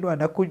jirani yenu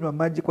anakunywa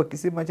maji kwa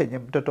kisima chenye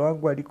mtoto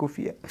wangu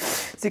alikufia,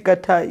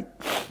 sikatai.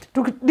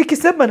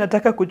 Nikisema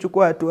nataka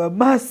kuchukua hatua,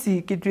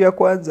 Mercy, kitu ya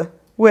kwanza,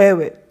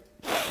 wewe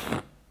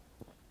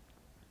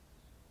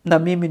na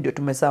mimi ndio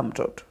tumezaa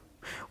mtoto.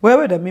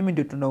 Wewe na mimi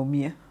ndio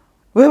tunaumia.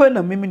 Wewe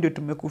na mimi ndio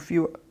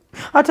tumekufiwa.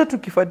 Hata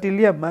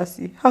tukifuatilia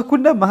Mercy,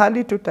 hakuna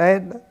mahali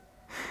tutaenda.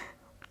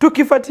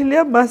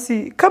 Tukifuatilia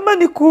Mercy, kama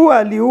ni kuua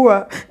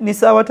aliua, ni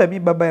sawa, hata mimi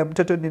baba ya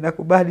mtoto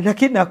ninakubali,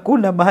 lakini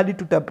hakuna mahali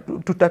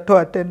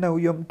tutatoa tena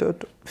huyo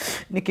mtoto.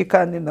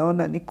 Nikikaa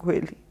ninaona ni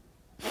kweli.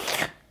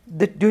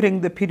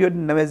 During the period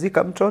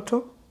ninawezika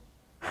mtoto,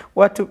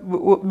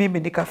 mimi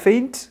nika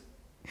faint.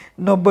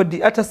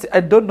 Nobody,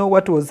 I don't know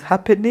what was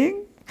happening.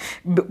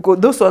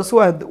 Those ones who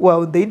were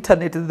on the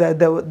internet,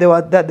 they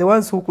were the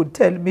ones who could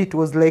tell me it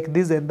was like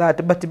this and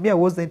that, but me I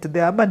wasn't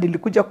there. Ama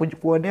nilikuja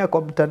kuonea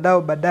kwa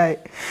mtandao baadaye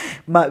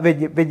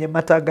venye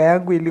matanga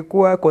yangu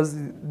ilikuwa, cause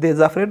there's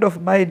a friend of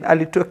mine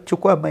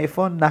alichukua my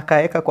phone na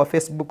kaeka kwa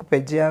Facebook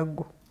page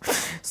yangu.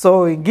 So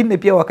wengine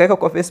pia wakaeka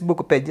kwa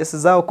Facebook pages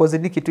zao, cause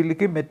ni kitu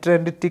ilikuwa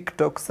imetrend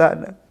TikTok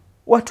sana.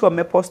 Watu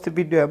wamepost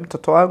video ya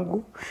mtoto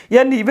wangu.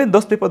 Yani even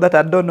those people that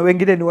I don't know,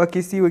 wengine ni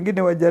Wakisii,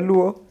 wengine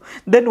Wajaluo.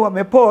 Then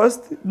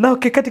wamepost, na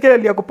katika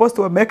ile ya kupost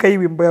wameweka hii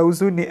wimbo ya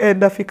huzuni,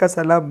 enda fika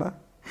salama.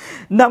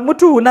 Na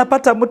mtu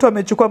unapata mtu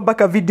amechukua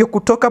mpaka video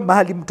kutoka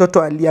mahali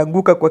mtoto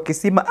alianguka kwa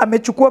kisima.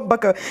 Amechukua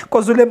mpaka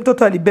kwa zule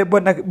mtoto alibebwa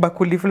na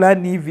bakuli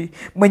fulani hivi.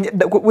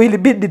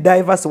 Ilibidi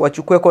divers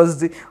wachukue kwa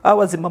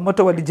hawa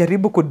zimamoto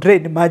walijaribu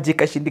kudrain maji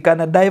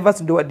ikashindikana.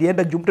 Divers ndio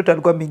walienda juu mtoto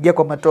alikuwa ameingia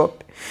kwa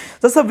matope.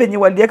 Sasa venye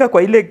walieka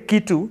kwa ile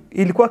kitu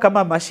ilikuwa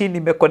kama machine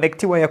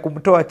imeconnectiwa ya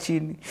kumtoa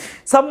chini.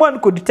 Someone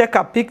could take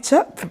a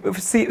picture,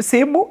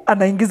 simu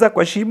anaingiza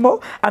kwa shimo,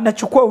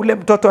 anachukua ule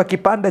mtoto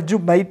akipanda juu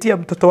maiti ya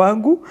mtoto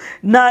wangu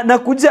na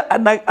kuja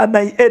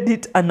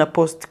ana-edit,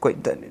 ana-post kwa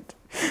internet.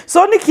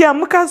 So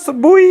nikiamka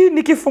asubuhi,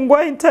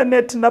 nikifungua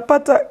internet,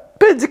 napata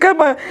page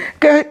kama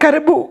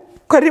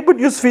karibu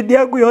newsfeed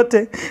yangu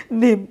yote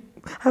ni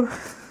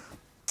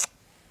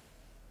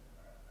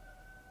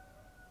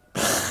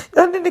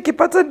yani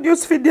nikipata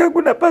newsfeed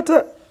yangu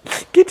napata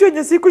kitu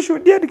yenye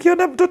sikushuhudia.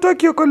 Nikiona mtoto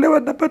akiokolewa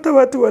napata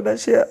watu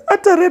wanashare,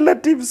 hata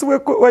relatives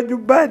wa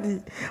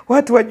nyumbani,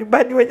 watu wa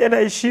nyumbani wenye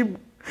naheshimu.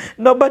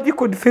 Nobody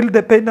could feel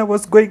the pain I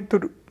was going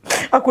through.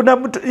 Hakuna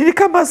mtu, ni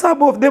kama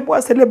some of them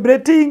were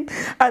celebrating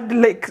and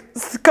like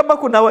kama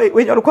kuna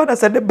wenye walikuwa na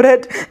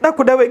celebrate na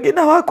kuna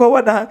wengine wako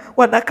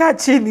wanakaa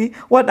chini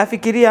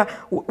wanafikiria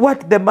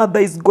what the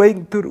mother is going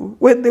through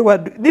when they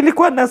were.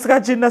 Nilikuwa nakaa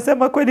chini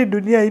nasema kweli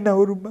dunia haina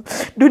huruma.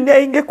 Dunia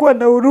ingekuwa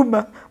na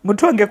huruma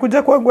mtu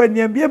angekuja kwangu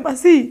aniambie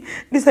Masi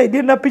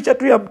nisaidie na picha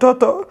tu ya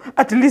mtoto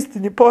at least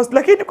ni post,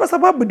 lakini kwa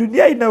sababu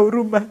dunia haina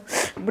huruma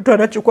mtu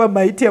anachukua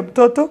maiti ya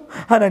mtoto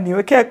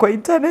ananiwekea kwa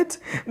internet.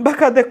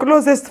 Mpaka the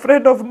closest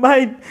friend of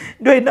mine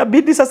ndio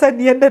inabidi sasa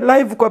niende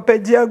live kwa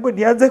page yangu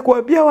nianze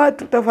kuambia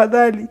watu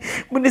tafadhali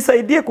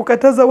mnisaidie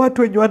kukataza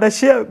watu wenye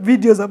wanashare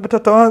video za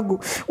mtoto wangu,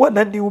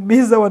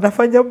 wananiumiza,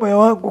 wanafanya moyo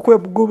wangu kuwe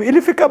mgumu.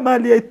 Ilifika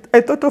mahali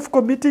I thought of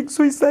committing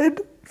suicide.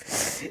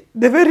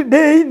 The very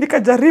day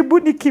nikajaribu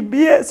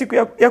nikimbie siku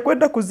ya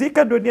kwenda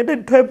kuzika ndio niende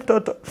nitoe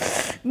mtoto.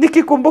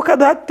 Nikikumbuka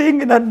that thing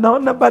na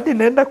naona bado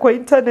naenda kwa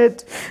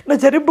internet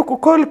najaribu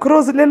kucall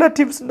cross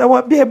relatives na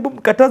waambie hebu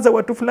mkataza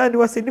watu fulani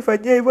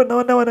wasinifanyie hivyo,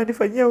 naona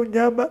wananifanyia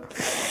unyama.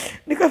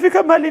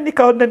 Nikafika mahali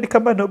nikaona ni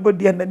kama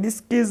nobody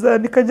ananisikiza.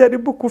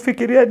 Nikajaribu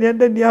kufikiria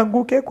niende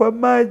nianguke kwa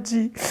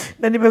maji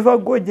na nimevaa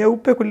nguo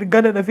nyeupe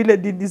kulingana na vile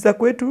dini za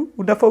kwetu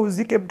unafaa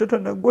uzike mtoto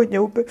na nguo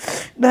nyeupe.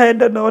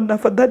 Naenda naona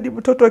afadhali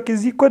mtoto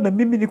akizikwa na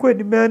mimi nikuwe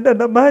nimeenda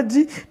na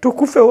maji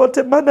tukufe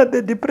wote, maana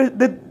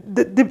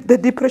the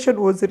depression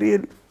was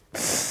real.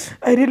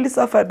 I really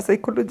suffered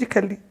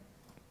psychologically.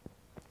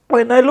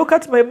 When I look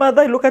at my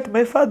mother, I look at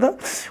my father.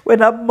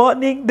 When I'm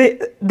mourning, they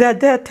are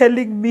there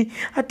telling me,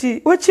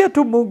 ati, wachia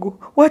tu Mungu,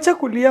 wacha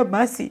kulia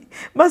Masi.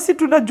 Masi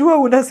tunajua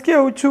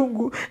unasikia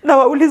uchungu. Na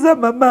wauliza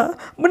mama,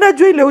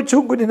 mnajua ile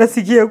uchungu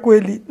ninasikia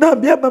kweli?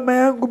 Naambia mama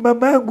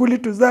yangu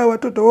ulituzaa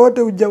watoto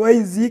wote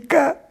hujawahi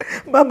zika.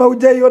 Mama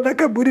hujaiona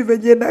kaburi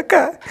venye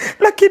nakaa.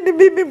 Lakini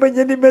mimi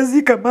mwenye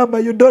nimezika mama,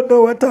 you don't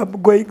know what I'm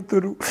going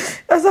through.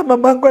 Sasa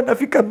mamangu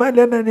anafika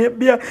mahali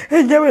ananiambia,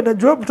 enyewe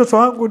najua mtoto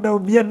wangu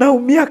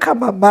naumia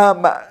kama mama.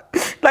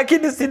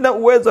 Lakini sina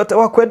uwezo hata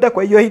wa kwenda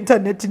kwa hiyo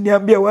internet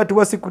niambia watu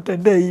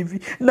wasikutendee hivi.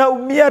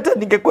 Naumia, hata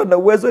ningekuwa na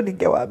uwezo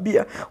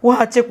ningewaambia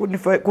waache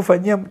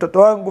kufanyia mtoto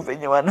wangu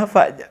venye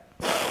wanafanya.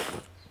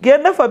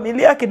 Kienda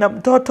familia kina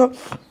mtoto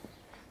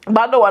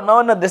bado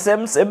wanaona the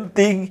same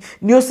thing.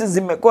 News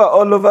zimekuwa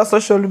all over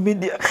social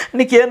media.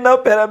 Nikienda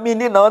opera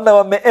mini naona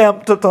wameea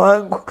mtoto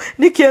wangu.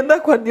 Nikienda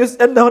kwa news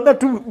naona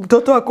tu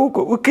mtoto wako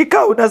huko.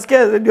 Ukikaa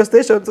unasikia radio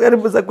stations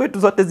karibu za kwetu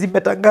zote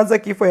zimetangaza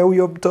kifo ya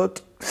huyo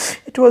mtoto.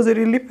 It was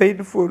really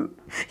painful.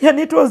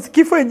 Yani it was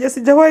kifo yenye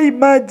sijawahi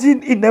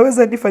imagine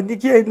inaweza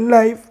nifanyikia in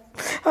life.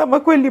 Ama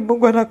kweli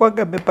Mungu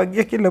anakuanga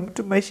amepangia kila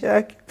mtu maisha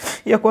yake.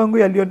 Ya kwangu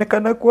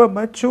yalionekana kuwa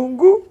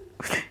machungu.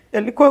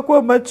 Yalikuwa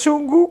kuwa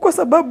machungu kwa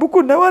sababu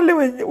kuna wale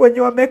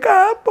wenye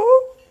wamekaa hapo.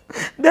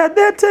 They are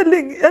there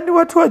telling, yani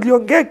watu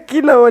waliongea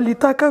kila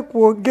walitaka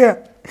kuongea.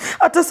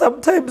 Hata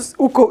sometimes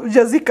uko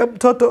jazika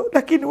mtoto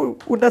lakini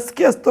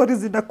unasikia stories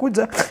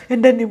zinakuja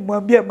endeni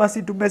mwambie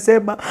Masi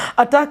tumesema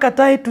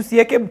atakatai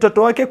tusiweke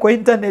mtoto wake kwa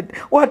internet.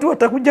 Watu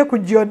watakuja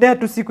kujionea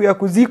tu siku ya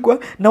kuzikwa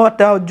na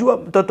watajua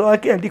mtoto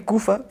wake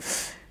alikufa.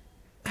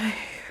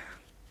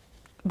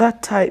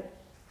 That time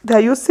they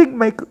are using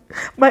my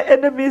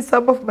enemies,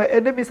 some of my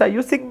enemies are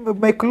using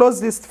my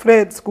closest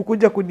friends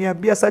kukuja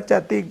kuniambia such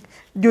a thing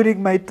during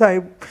my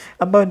time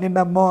ambayo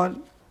nina mourn.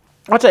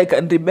 What I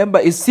can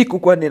remember is siku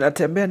kwa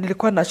ninatembea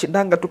nilikuwa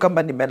nashindanga tu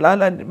kama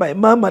nimelala. My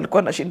mama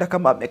alikuwa nashinda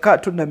kama amekaa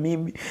tu na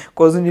mimi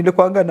cause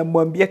nilikuwanga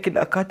namwambia kila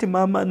wakati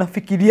mama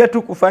nafikiria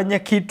tu kufanya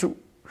kitu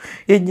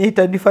yenye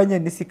itanifanya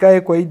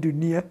nisikae kwa hii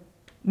dunia.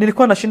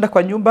 Nilikuwa nashinda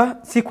kwa nyumba,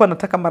 sikuwa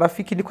nataka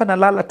marafiki, nilikuwa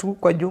nalala tu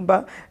kwa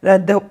nyumba.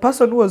 And the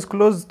person who was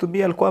close to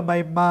me alikuwa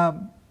my mom.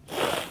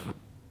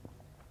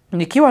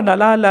 Nikiwa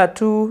nalala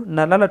tu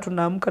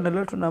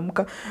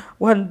naamka.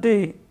 One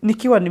day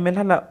nikiwa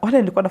nimelala, wale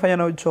nilikuwa nafanya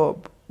na job.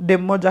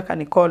 Dem moja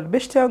akanicall,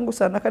 beshte yangu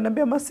sana,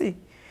 akaniambia Masi,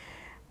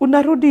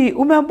 unarudi,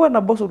 umeambiwa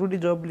na boss urudi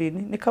job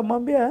lini?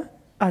 Nikamwambia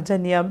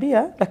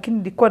Hajaniambia, lakini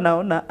nilikuwa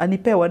naona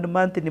anipea 1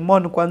 month ni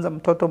mon kwanza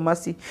mtoto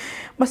Mercy.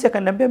 Mercy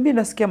akaniambia mimi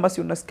nasikia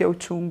Mercy unasikia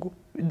uchungu.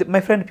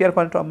 My friend pia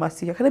alikuwa anaitwa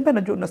Mercy. Akaniambia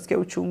najua unasikia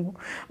uchungu.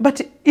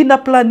 But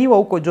inaplaniwa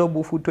huko job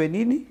ufutwe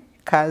nini?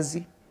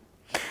 Kazi.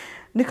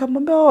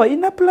 Nikamwambia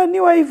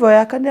inaplaniwa hivyo.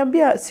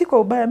 Akaniambia si kwa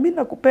ubaya, mimi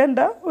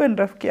nakupenda, wewe ni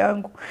rafiki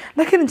yangu.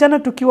 Lakini jana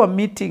tukiwa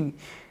meeting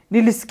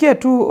nilisikia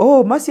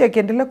tu Mercy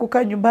akiendelea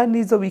kukaa nyumbani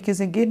hizo wiki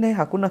zingine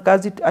hakuna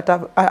kazi,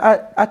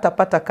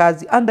 atapata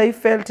kazi, and I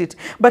felt it,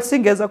 but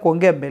singeweza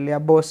kuongea mbele ya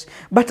boss.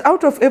 But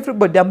out of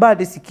everybody ambaye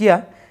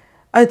alisikia,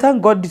 I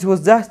thank God it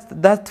was just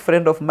that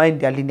friend of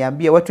mine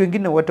aliniambia. Watu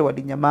wengine wote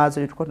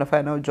walinyamaza, tulikuwa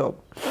tunafanya nao job.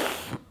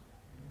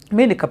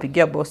 Mimi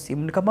nikapigia boss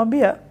simu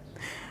nikamwambia,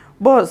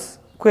 boss,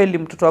 kweli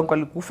mtoto wangu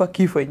alikufa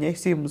kifo yenye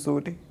si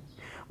mzuri.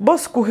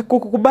 Boss,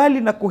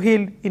 kukubali na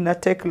kuheal ina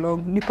take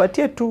long.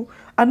 Nipatie tu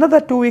another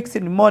 2 weeks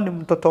in morning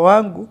mtoto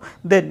wangu,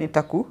 then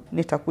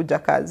nitakuja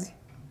kazi.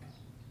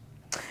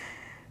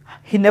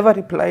 He never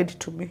replied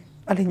to me.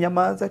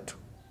 Alinyamaza tu.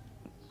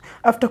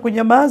 After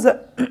kunyamaza,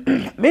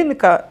 mimi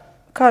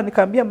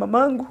nikaambia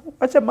mamangu,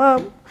 acha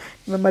mama,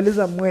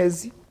 nimemaliza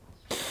mwezi.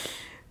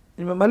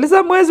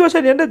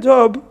 Acha niende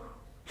job.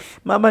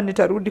 Mama,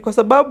 nitarudi kwa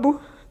sababu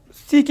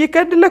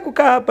sikikaendelea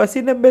kukaa hapa,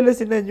 sina mbele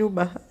sina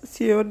nyuma.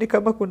 Sioni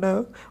kama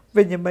kuna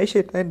venye maisha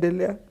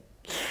itaendelea.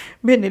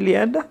 Mimi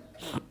nilienda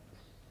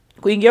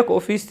kuingia kwa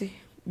ofisi.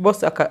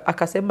 Boss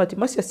akasema ati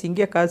Mercy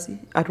asiingie kazi,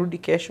 arudi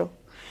kesho.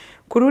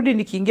 Kurudi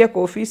nikiingia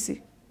kwa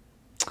ofisi,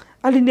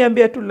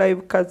 aliniambia tu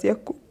live kazi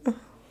yako.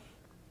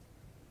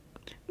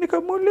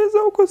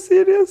 Nikamuuliza uko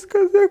serious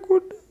kazi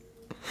yako?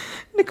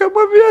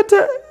 Nikamwambia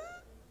hata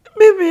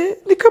mimi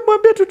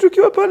nikamwambia tu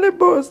tukiwa pale,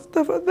 boss,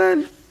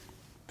 tafadhali,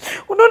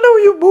 unaona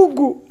huyu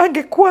Mungu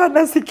angekuwa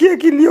anasikia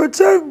kilio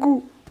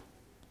changu,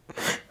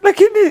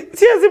 lakini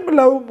siwezi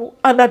mlaumu,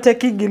 ana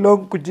taking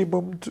long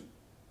kujibu mtu.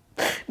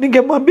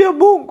 Ningemwambia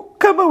Mungu,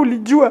 kama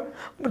ulijua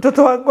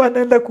mtoto wangu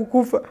anaenda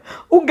kukufa,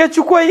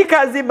 ungechukua hii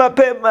kazi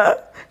mapema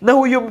na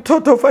huyu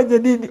mtoto ufanye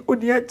nini,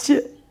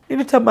 uniachie.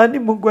 Nilitamani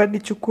Mungu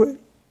anichukue.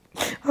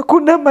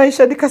 Hakuna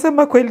maisha.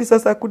 Nikasema kweli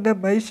sasa hakuna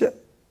maisha.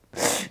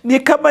 Ni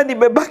kama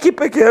nimebaki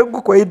peke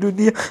yangu kwa hii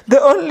dunia. The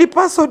only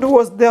person who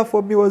was there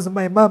for me was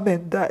my mom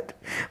and dad.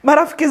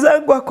 Marafiki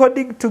zangu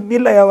according to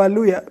mila ya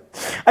Waluya,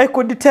 I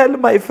could tell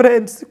my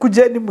friends,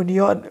 kujeni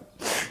munione.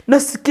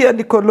 Nasikia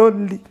niko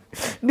lonely.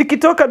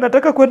 Nikitoka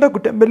nataka kwenda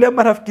kutembelea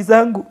marafiki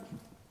zangu,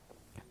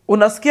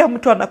 unasikia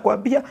mtu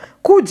anakuambia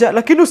kuja,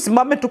 lakini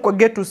usimame tu kwa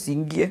gate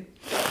usiingie.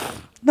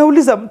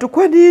 Nauliza mtu,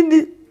 kwa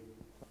nini?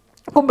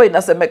 Kumbe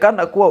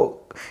inasemekana kuwa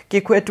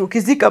kikwetu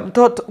ukizika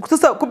mtoto.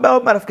 Sasa kumbe hao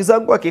marafiki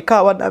zangu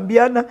wakikaa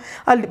wanaambiana,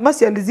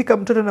 Mercy alizika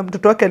mtoto na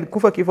mtoto wake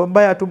alikufa kifo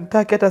mbaya,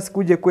 hatumtaki hata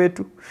sikuje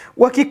kwetu.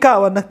 Wakikaa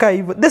wanakaa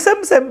hivyo. The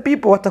same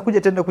people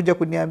watakuja tena kuja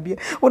kuniambia,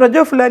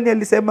 unajua fulani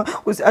alisema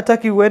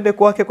hataki uende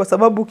kwake kwa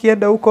sababu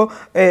ukienda huko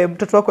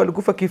mtoto wako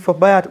alikufa kifo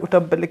mbaya,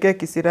 utampelekea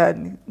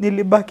kisirani.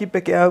 Nilibaki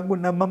peke yangu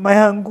na mama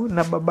yangu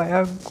na baba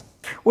yangu.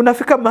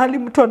 Unafika mahali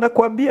mtu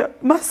anakuambia,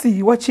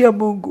 Mercy, wachia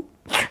Mungu.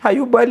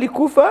 Ayubu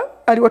alikufa,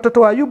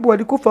 watoto wa Ayubu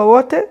walikufa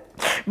wote,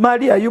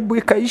 mali Ayubu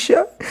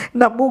ikaisha,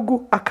 na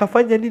Mungu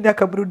akafanya nini?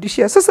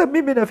 Akamrudishia. Sasa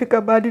mimi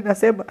nafika mahali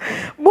nasema,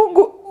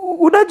 Mungu,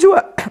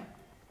 unajua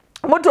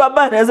mtu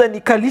ambaye anaweza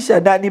nikalisha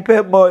na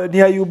nipe moyo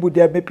ni Ayubu,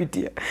 ndiye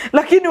amepitia.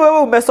 Lakini wewe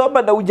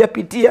umesoma na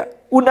hujapitia,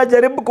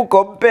 unajaribu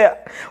kukompea.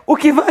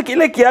 Ukivaa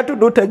kile kiatu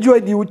ndio utajua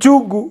ni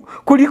uchungu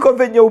kuliko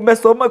venye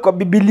umesoma kwa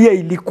Biblia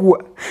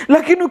ilikuwa.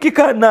 Lakini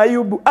ukikaa na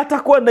Ayubu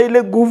atakuwa na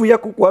ile nguvu ya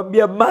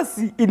kukuambia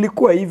Mercy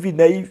ilikuwa hivi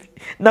na hivi.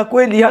 Na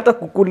kweli hata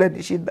kukula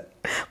ni shida,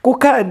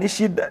 kukaa ni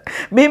shida.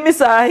 Mimi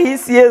saa hii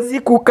siwezi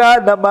kukaa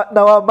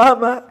na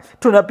wamama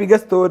tunapiga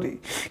story.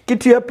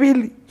 Kitu ya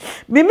pili,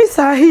 mimi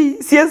saa hii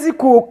siwezi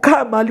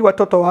kukaa mahali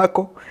watoto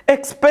wako,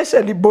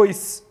 especially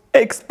boys.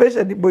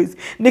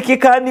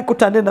 Nikikaa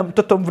nikutane na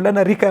mtoto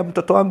mvulana rika ya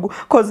mtoto wangu,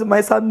 cause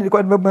my son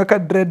nilikuwa nimemweka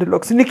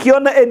dreadlocks.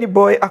 Nikiona any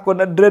boy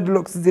akona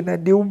dreadlocks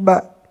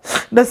zinaniuma.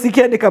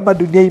 Nasikia ni kama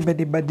dunia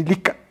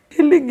imenibadilika.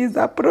 Healing is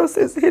a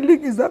process.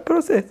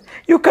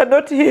 You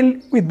cannot heal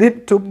within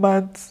 2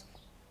 months.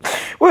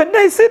 When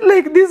I sit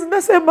like this,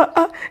 nasema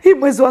hii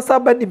mwezi wa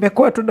 7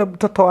 nimekuwa tu na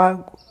mtoto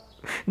wangu.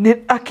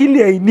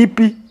 Akili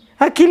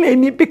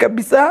hainipi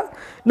kabisa.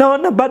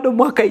 Naona bado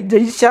mwaka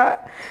ijaisha.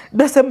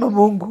 Nasema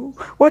Mungu,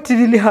 what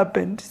really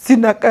happened?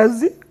 Sina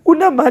kazi.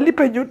 Una mahali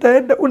penye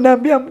utaenda,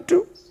 unaambia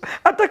mtu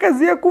hata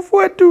kazi ya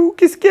kufua tu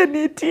ukisikia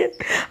niitie.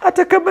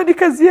 Hata kama ni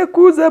kazi ya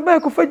kuuza ama ya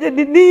kufanya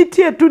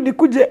niitie tu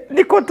nikuje,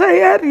 niko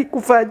tayari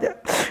kufanya.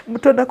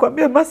 Mtu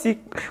anakuambia Mercy,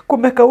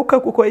 kumekauka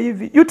kuko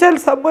hivi. You tell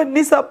someone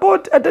ni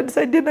support, hata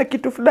nisaidie na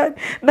kitu fulani.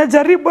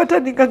 Najaribu hata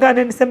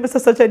ningangane niseme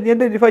sasa acha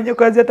niende nifanye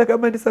kazi hata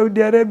kama ni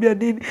Saudi Arabia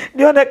nini.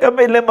 Nione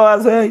kama ile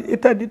mawazo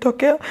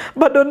itanitokea.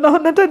 Bado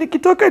naona hata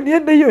nikitoka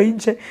niende hiyo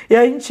nje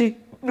ya nchi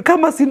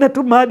kama sina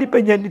tu mahali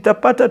penye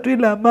nitapata tu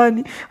ile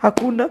amani,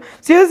 hakuna.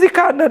 Siwezi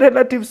kaa na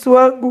relatives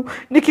wangu,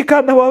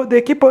 nikikaa na wao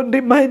they keep on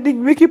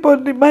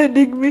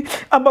reminding me.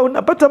 Ama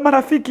unapata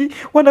marafiki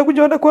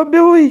wanakuja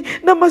wanakuambia, oi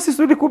na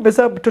Masi uli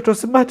kumezaa mtoto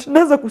smart.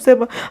 Naanza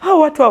kusema hao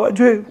watu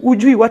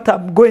hujui what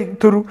I'm going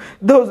through.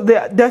 Those they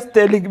are just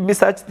telling me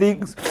such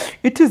things.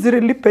 It is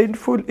really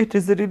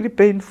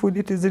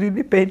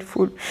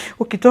painful.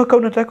 Ukitoka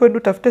unataka kwenda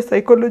utafute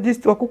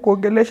psychologist wa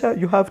kukuongelesha,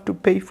 you have to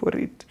pay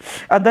for it.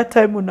 At that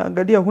time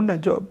unaangalia huna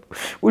job.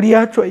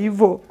 Uliachwa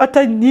hivyo.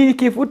 Hata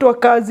nikifutwa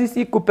kazi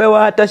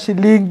sikupewa hata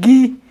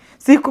shilingi.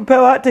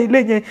 Sikupewa hata ile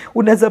yenye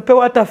unaweza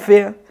pewa hata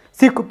fare.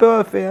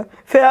 Sikupewa fare.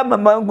 Fare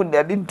mamangu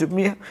ndiye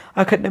alinitumia.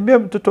 Akaniambia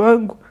mtoto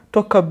wangu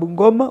toka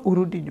Bungoma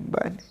urudi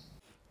nyumbani.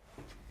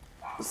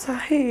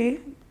 Sahi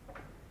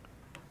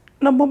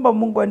namwomba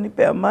Mungu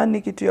anipe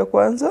amani, kitu ya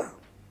kwanza.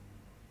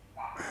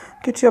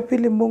 Kitu ya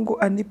pili, Mungu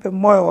anipe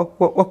moyo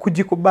wa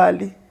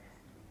kujikubali.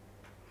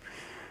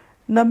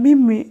 Na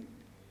mimi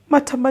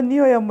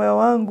matamanio ya moyo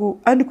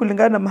wangu ani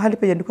kulingana na mahali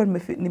penye nilikuwa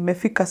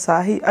nimefika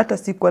sahi, hata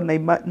sikuwa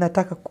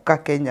nataka kukaa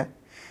Kenya.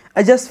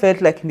 I just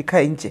felt like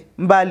nikae nje,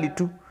 mbali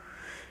tu.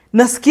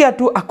 Nasikia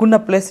tu hakuna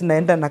place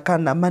naenda nakaa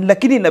na amani,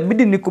 lakini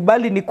inabidi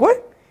nikubali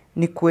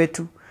ni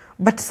kwetu.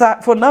 But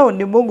for now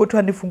ni Mungu tu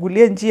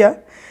anifungulie njia.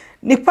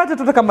 Nipate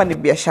tu kama ni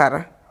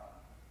biashara,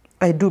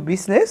 I do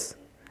business,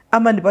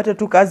 ama nipate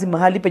tu kazi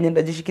mahali penye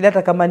ndajishikilia,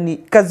 hata kama ni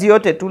kazi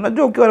yote tu.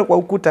 Unajua ukiwa kwa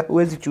ukuta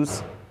huwezi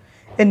choose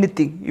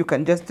anything, you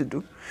can just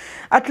do.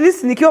 At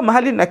least nikiwa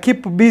mahali na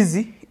keep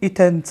busy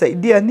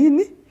itanisaidia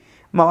nini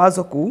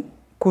mawazo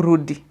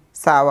kurudi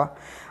sawa.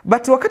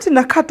 But wakati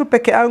nakaa tu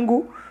peke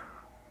yangu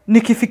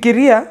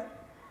nikifikiria,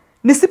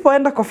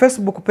 nisipoenda kwa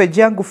Facebook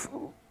page yangu,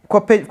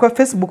 kwa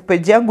Facebook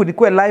page yangu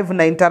nikuwe live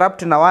na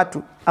interrupt na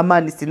watu,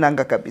 amani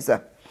sinanga kabisa.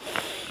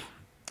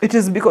 It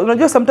is because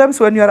unajua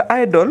sometimes when you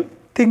are idle,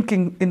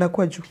 thinking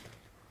inakuwa juu.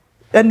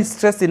 Yani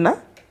stress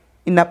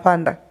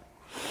inapanda.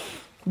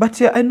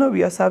 But yeah, I know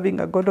we are serving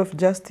a God of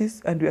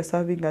justice and we are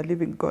serving a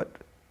living God.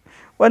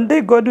 One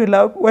day God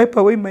will wipe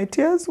away my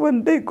tears.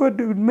 One day God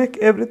will make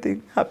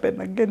everything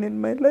happen again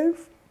in my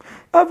life.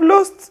 I've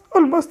lost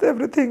almost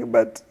everything,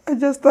 but I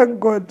just thank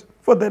God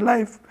for the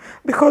life.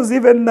 Because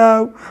even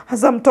now,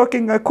 as I'm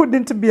talking, I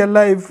couldn't be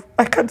alive.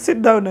 I can't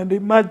sit down and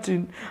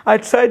imagine. I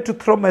tried to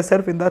throw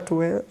myself in that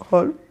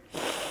hole.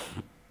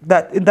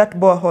 In that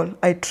borehole,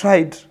 I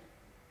tried.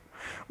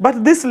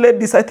 But these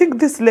ladies, I think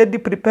this lady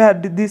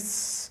prepared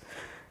these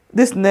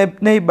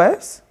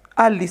neighbors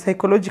early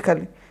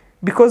psychologically,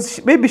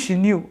 because maybe she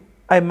knew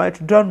I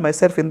might drown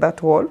myself in that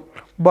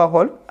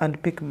borehole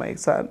and pick my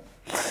son.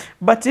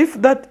 But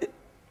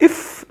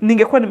if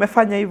ningekuwa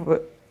nimefanya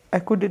hivyo, I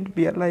couldn't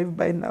be alive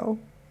by now.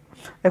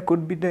 I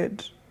could be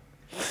dead.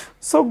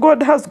 So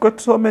God has got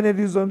so many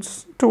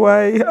reasons to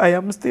why I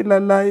am still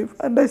alive,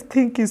 and I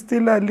think He's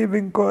still a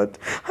living God,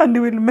 and He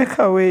will make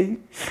a way.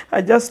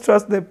 I just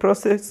trust the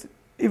process.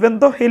 Even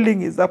though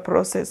healing is a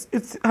process,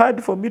 it's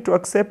hard for me to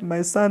accept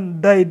my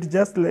son died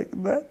just like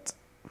that.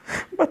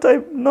 But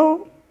I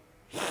know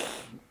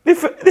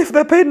if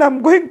the pain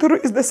I'm going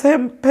through is the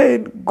same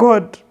pain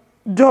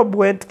Job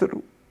went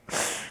through,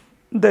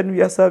 then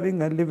we are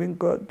serving a living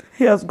God.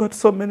 He has got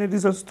so many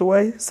reasons to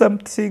why some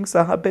things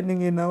are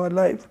happening in our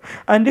life.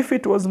 And if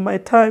it was my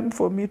time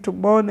for me to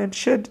mourn and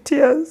shed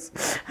tears,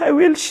 I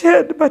will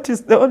shed, but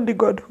it's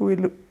God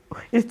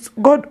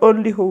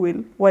only who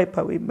will wipe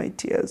away my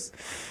tears,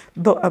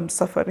 though I'm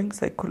suffering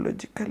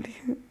psychologically.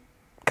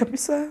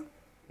 Kabisa.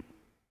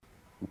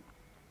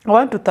 I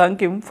want to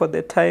thank Him for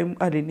the time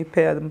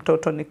alinipea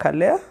mtoto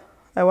nikalea.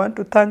 I want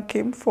to thank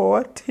Him for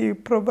what He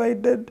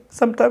provided.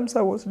 Sometimes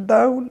I was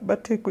down,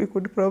 but He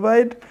could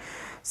provide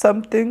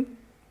something.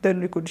 Then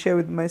we could share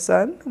with my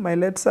son, my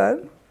late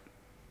son.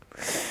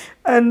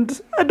 And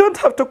I don't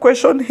have to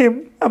question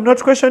Him. I'm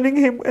not questioning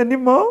Him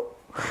anymore,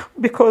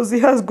 because He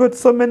has got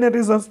so many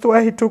reasons to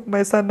why He took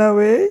my son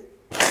away.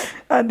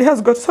 And He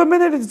has got so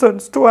many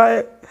reasons to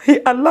why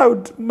He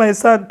allowed my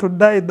son to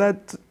die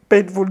that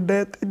painful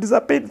death. It is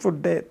a painful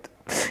death.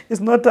 It's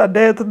not a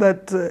death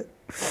that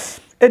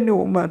any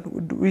woman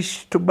would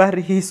wish to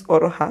bury his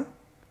or her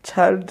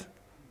child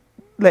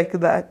like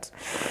that.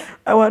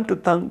 I want to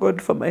thank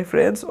God for my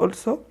friends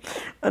also.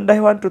 And I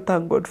want to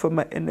thank God for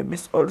my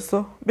enemies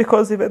also.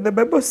 Because even the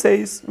Bible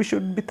says we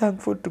should be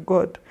thankful to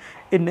God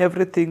in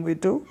everything we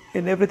do,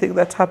 in everything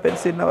that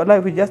happens in our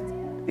life.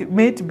 It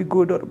may be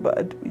good or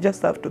bad. We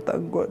just have to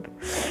thank God.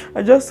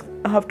 I just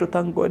have to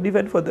thank God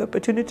even for the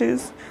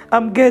opportunities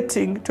I'm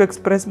getting to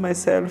express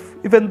myself,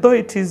 even though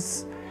it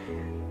is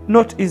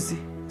not easy.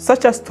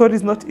 Such a story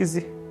is not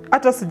easy.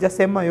 Hata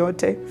sijasema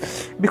yote.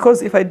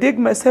 Because if I dig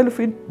myself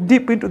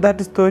deep into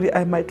that story,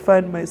 I might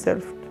find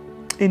myself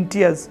in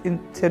tears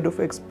instead of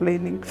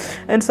explaining.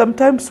 And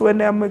sometimes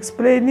when I'm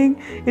explaining,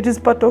 it is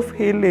part of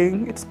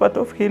healing. It's part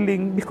of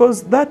healing,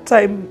 because that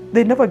time,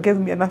 they never gave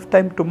me enough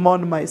time to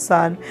mourn my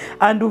son.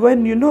 And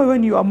when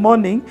you are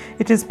mourning,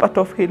 it is part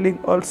of healing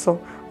also.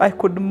 I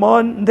could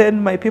mourn,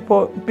 then my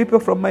people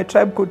from my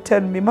tribe could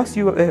tell me, Mas,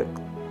 you are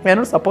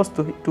not supposed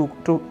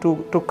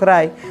to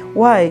cry.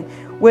 Why?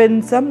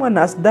 when someone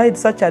has died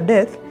such a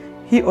death,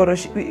 he or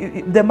she,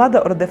 the mother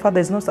or the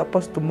father is not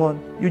supposed to mourn.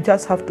 You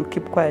just have to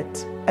keep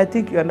quiet. I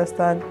think you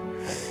understand.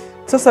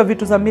 Sasa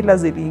vitu za mila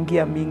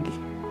ziliingia mingi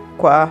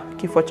kwa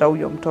kifo cha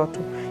huyo mtoto.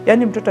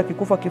 Yaani mtoto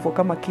akikufa kifo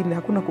kama kile,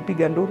 hakuna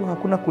kupiga nduru,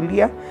 hakuna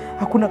kulia,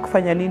 hakuna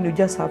kufanya nini, you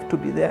just have to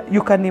be there.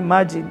 You can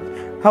imagine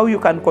how you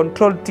can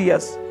control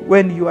tears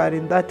when you are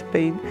in that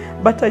pain.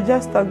 But I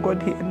just thank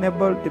God he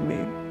enabled me.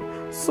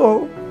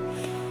 So,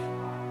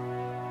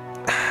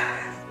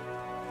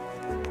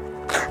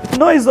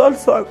 Noah is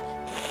also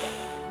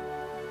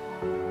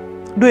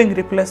doing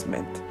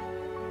replacement.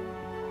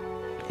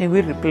 He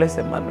will replace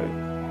Emmanuel.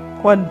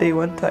 One day,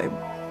 one time.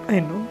 I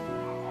know.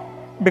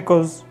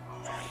 Because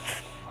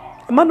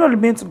Emmanuel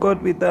means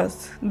God with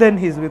us. Then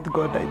he's with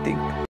God, I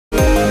think.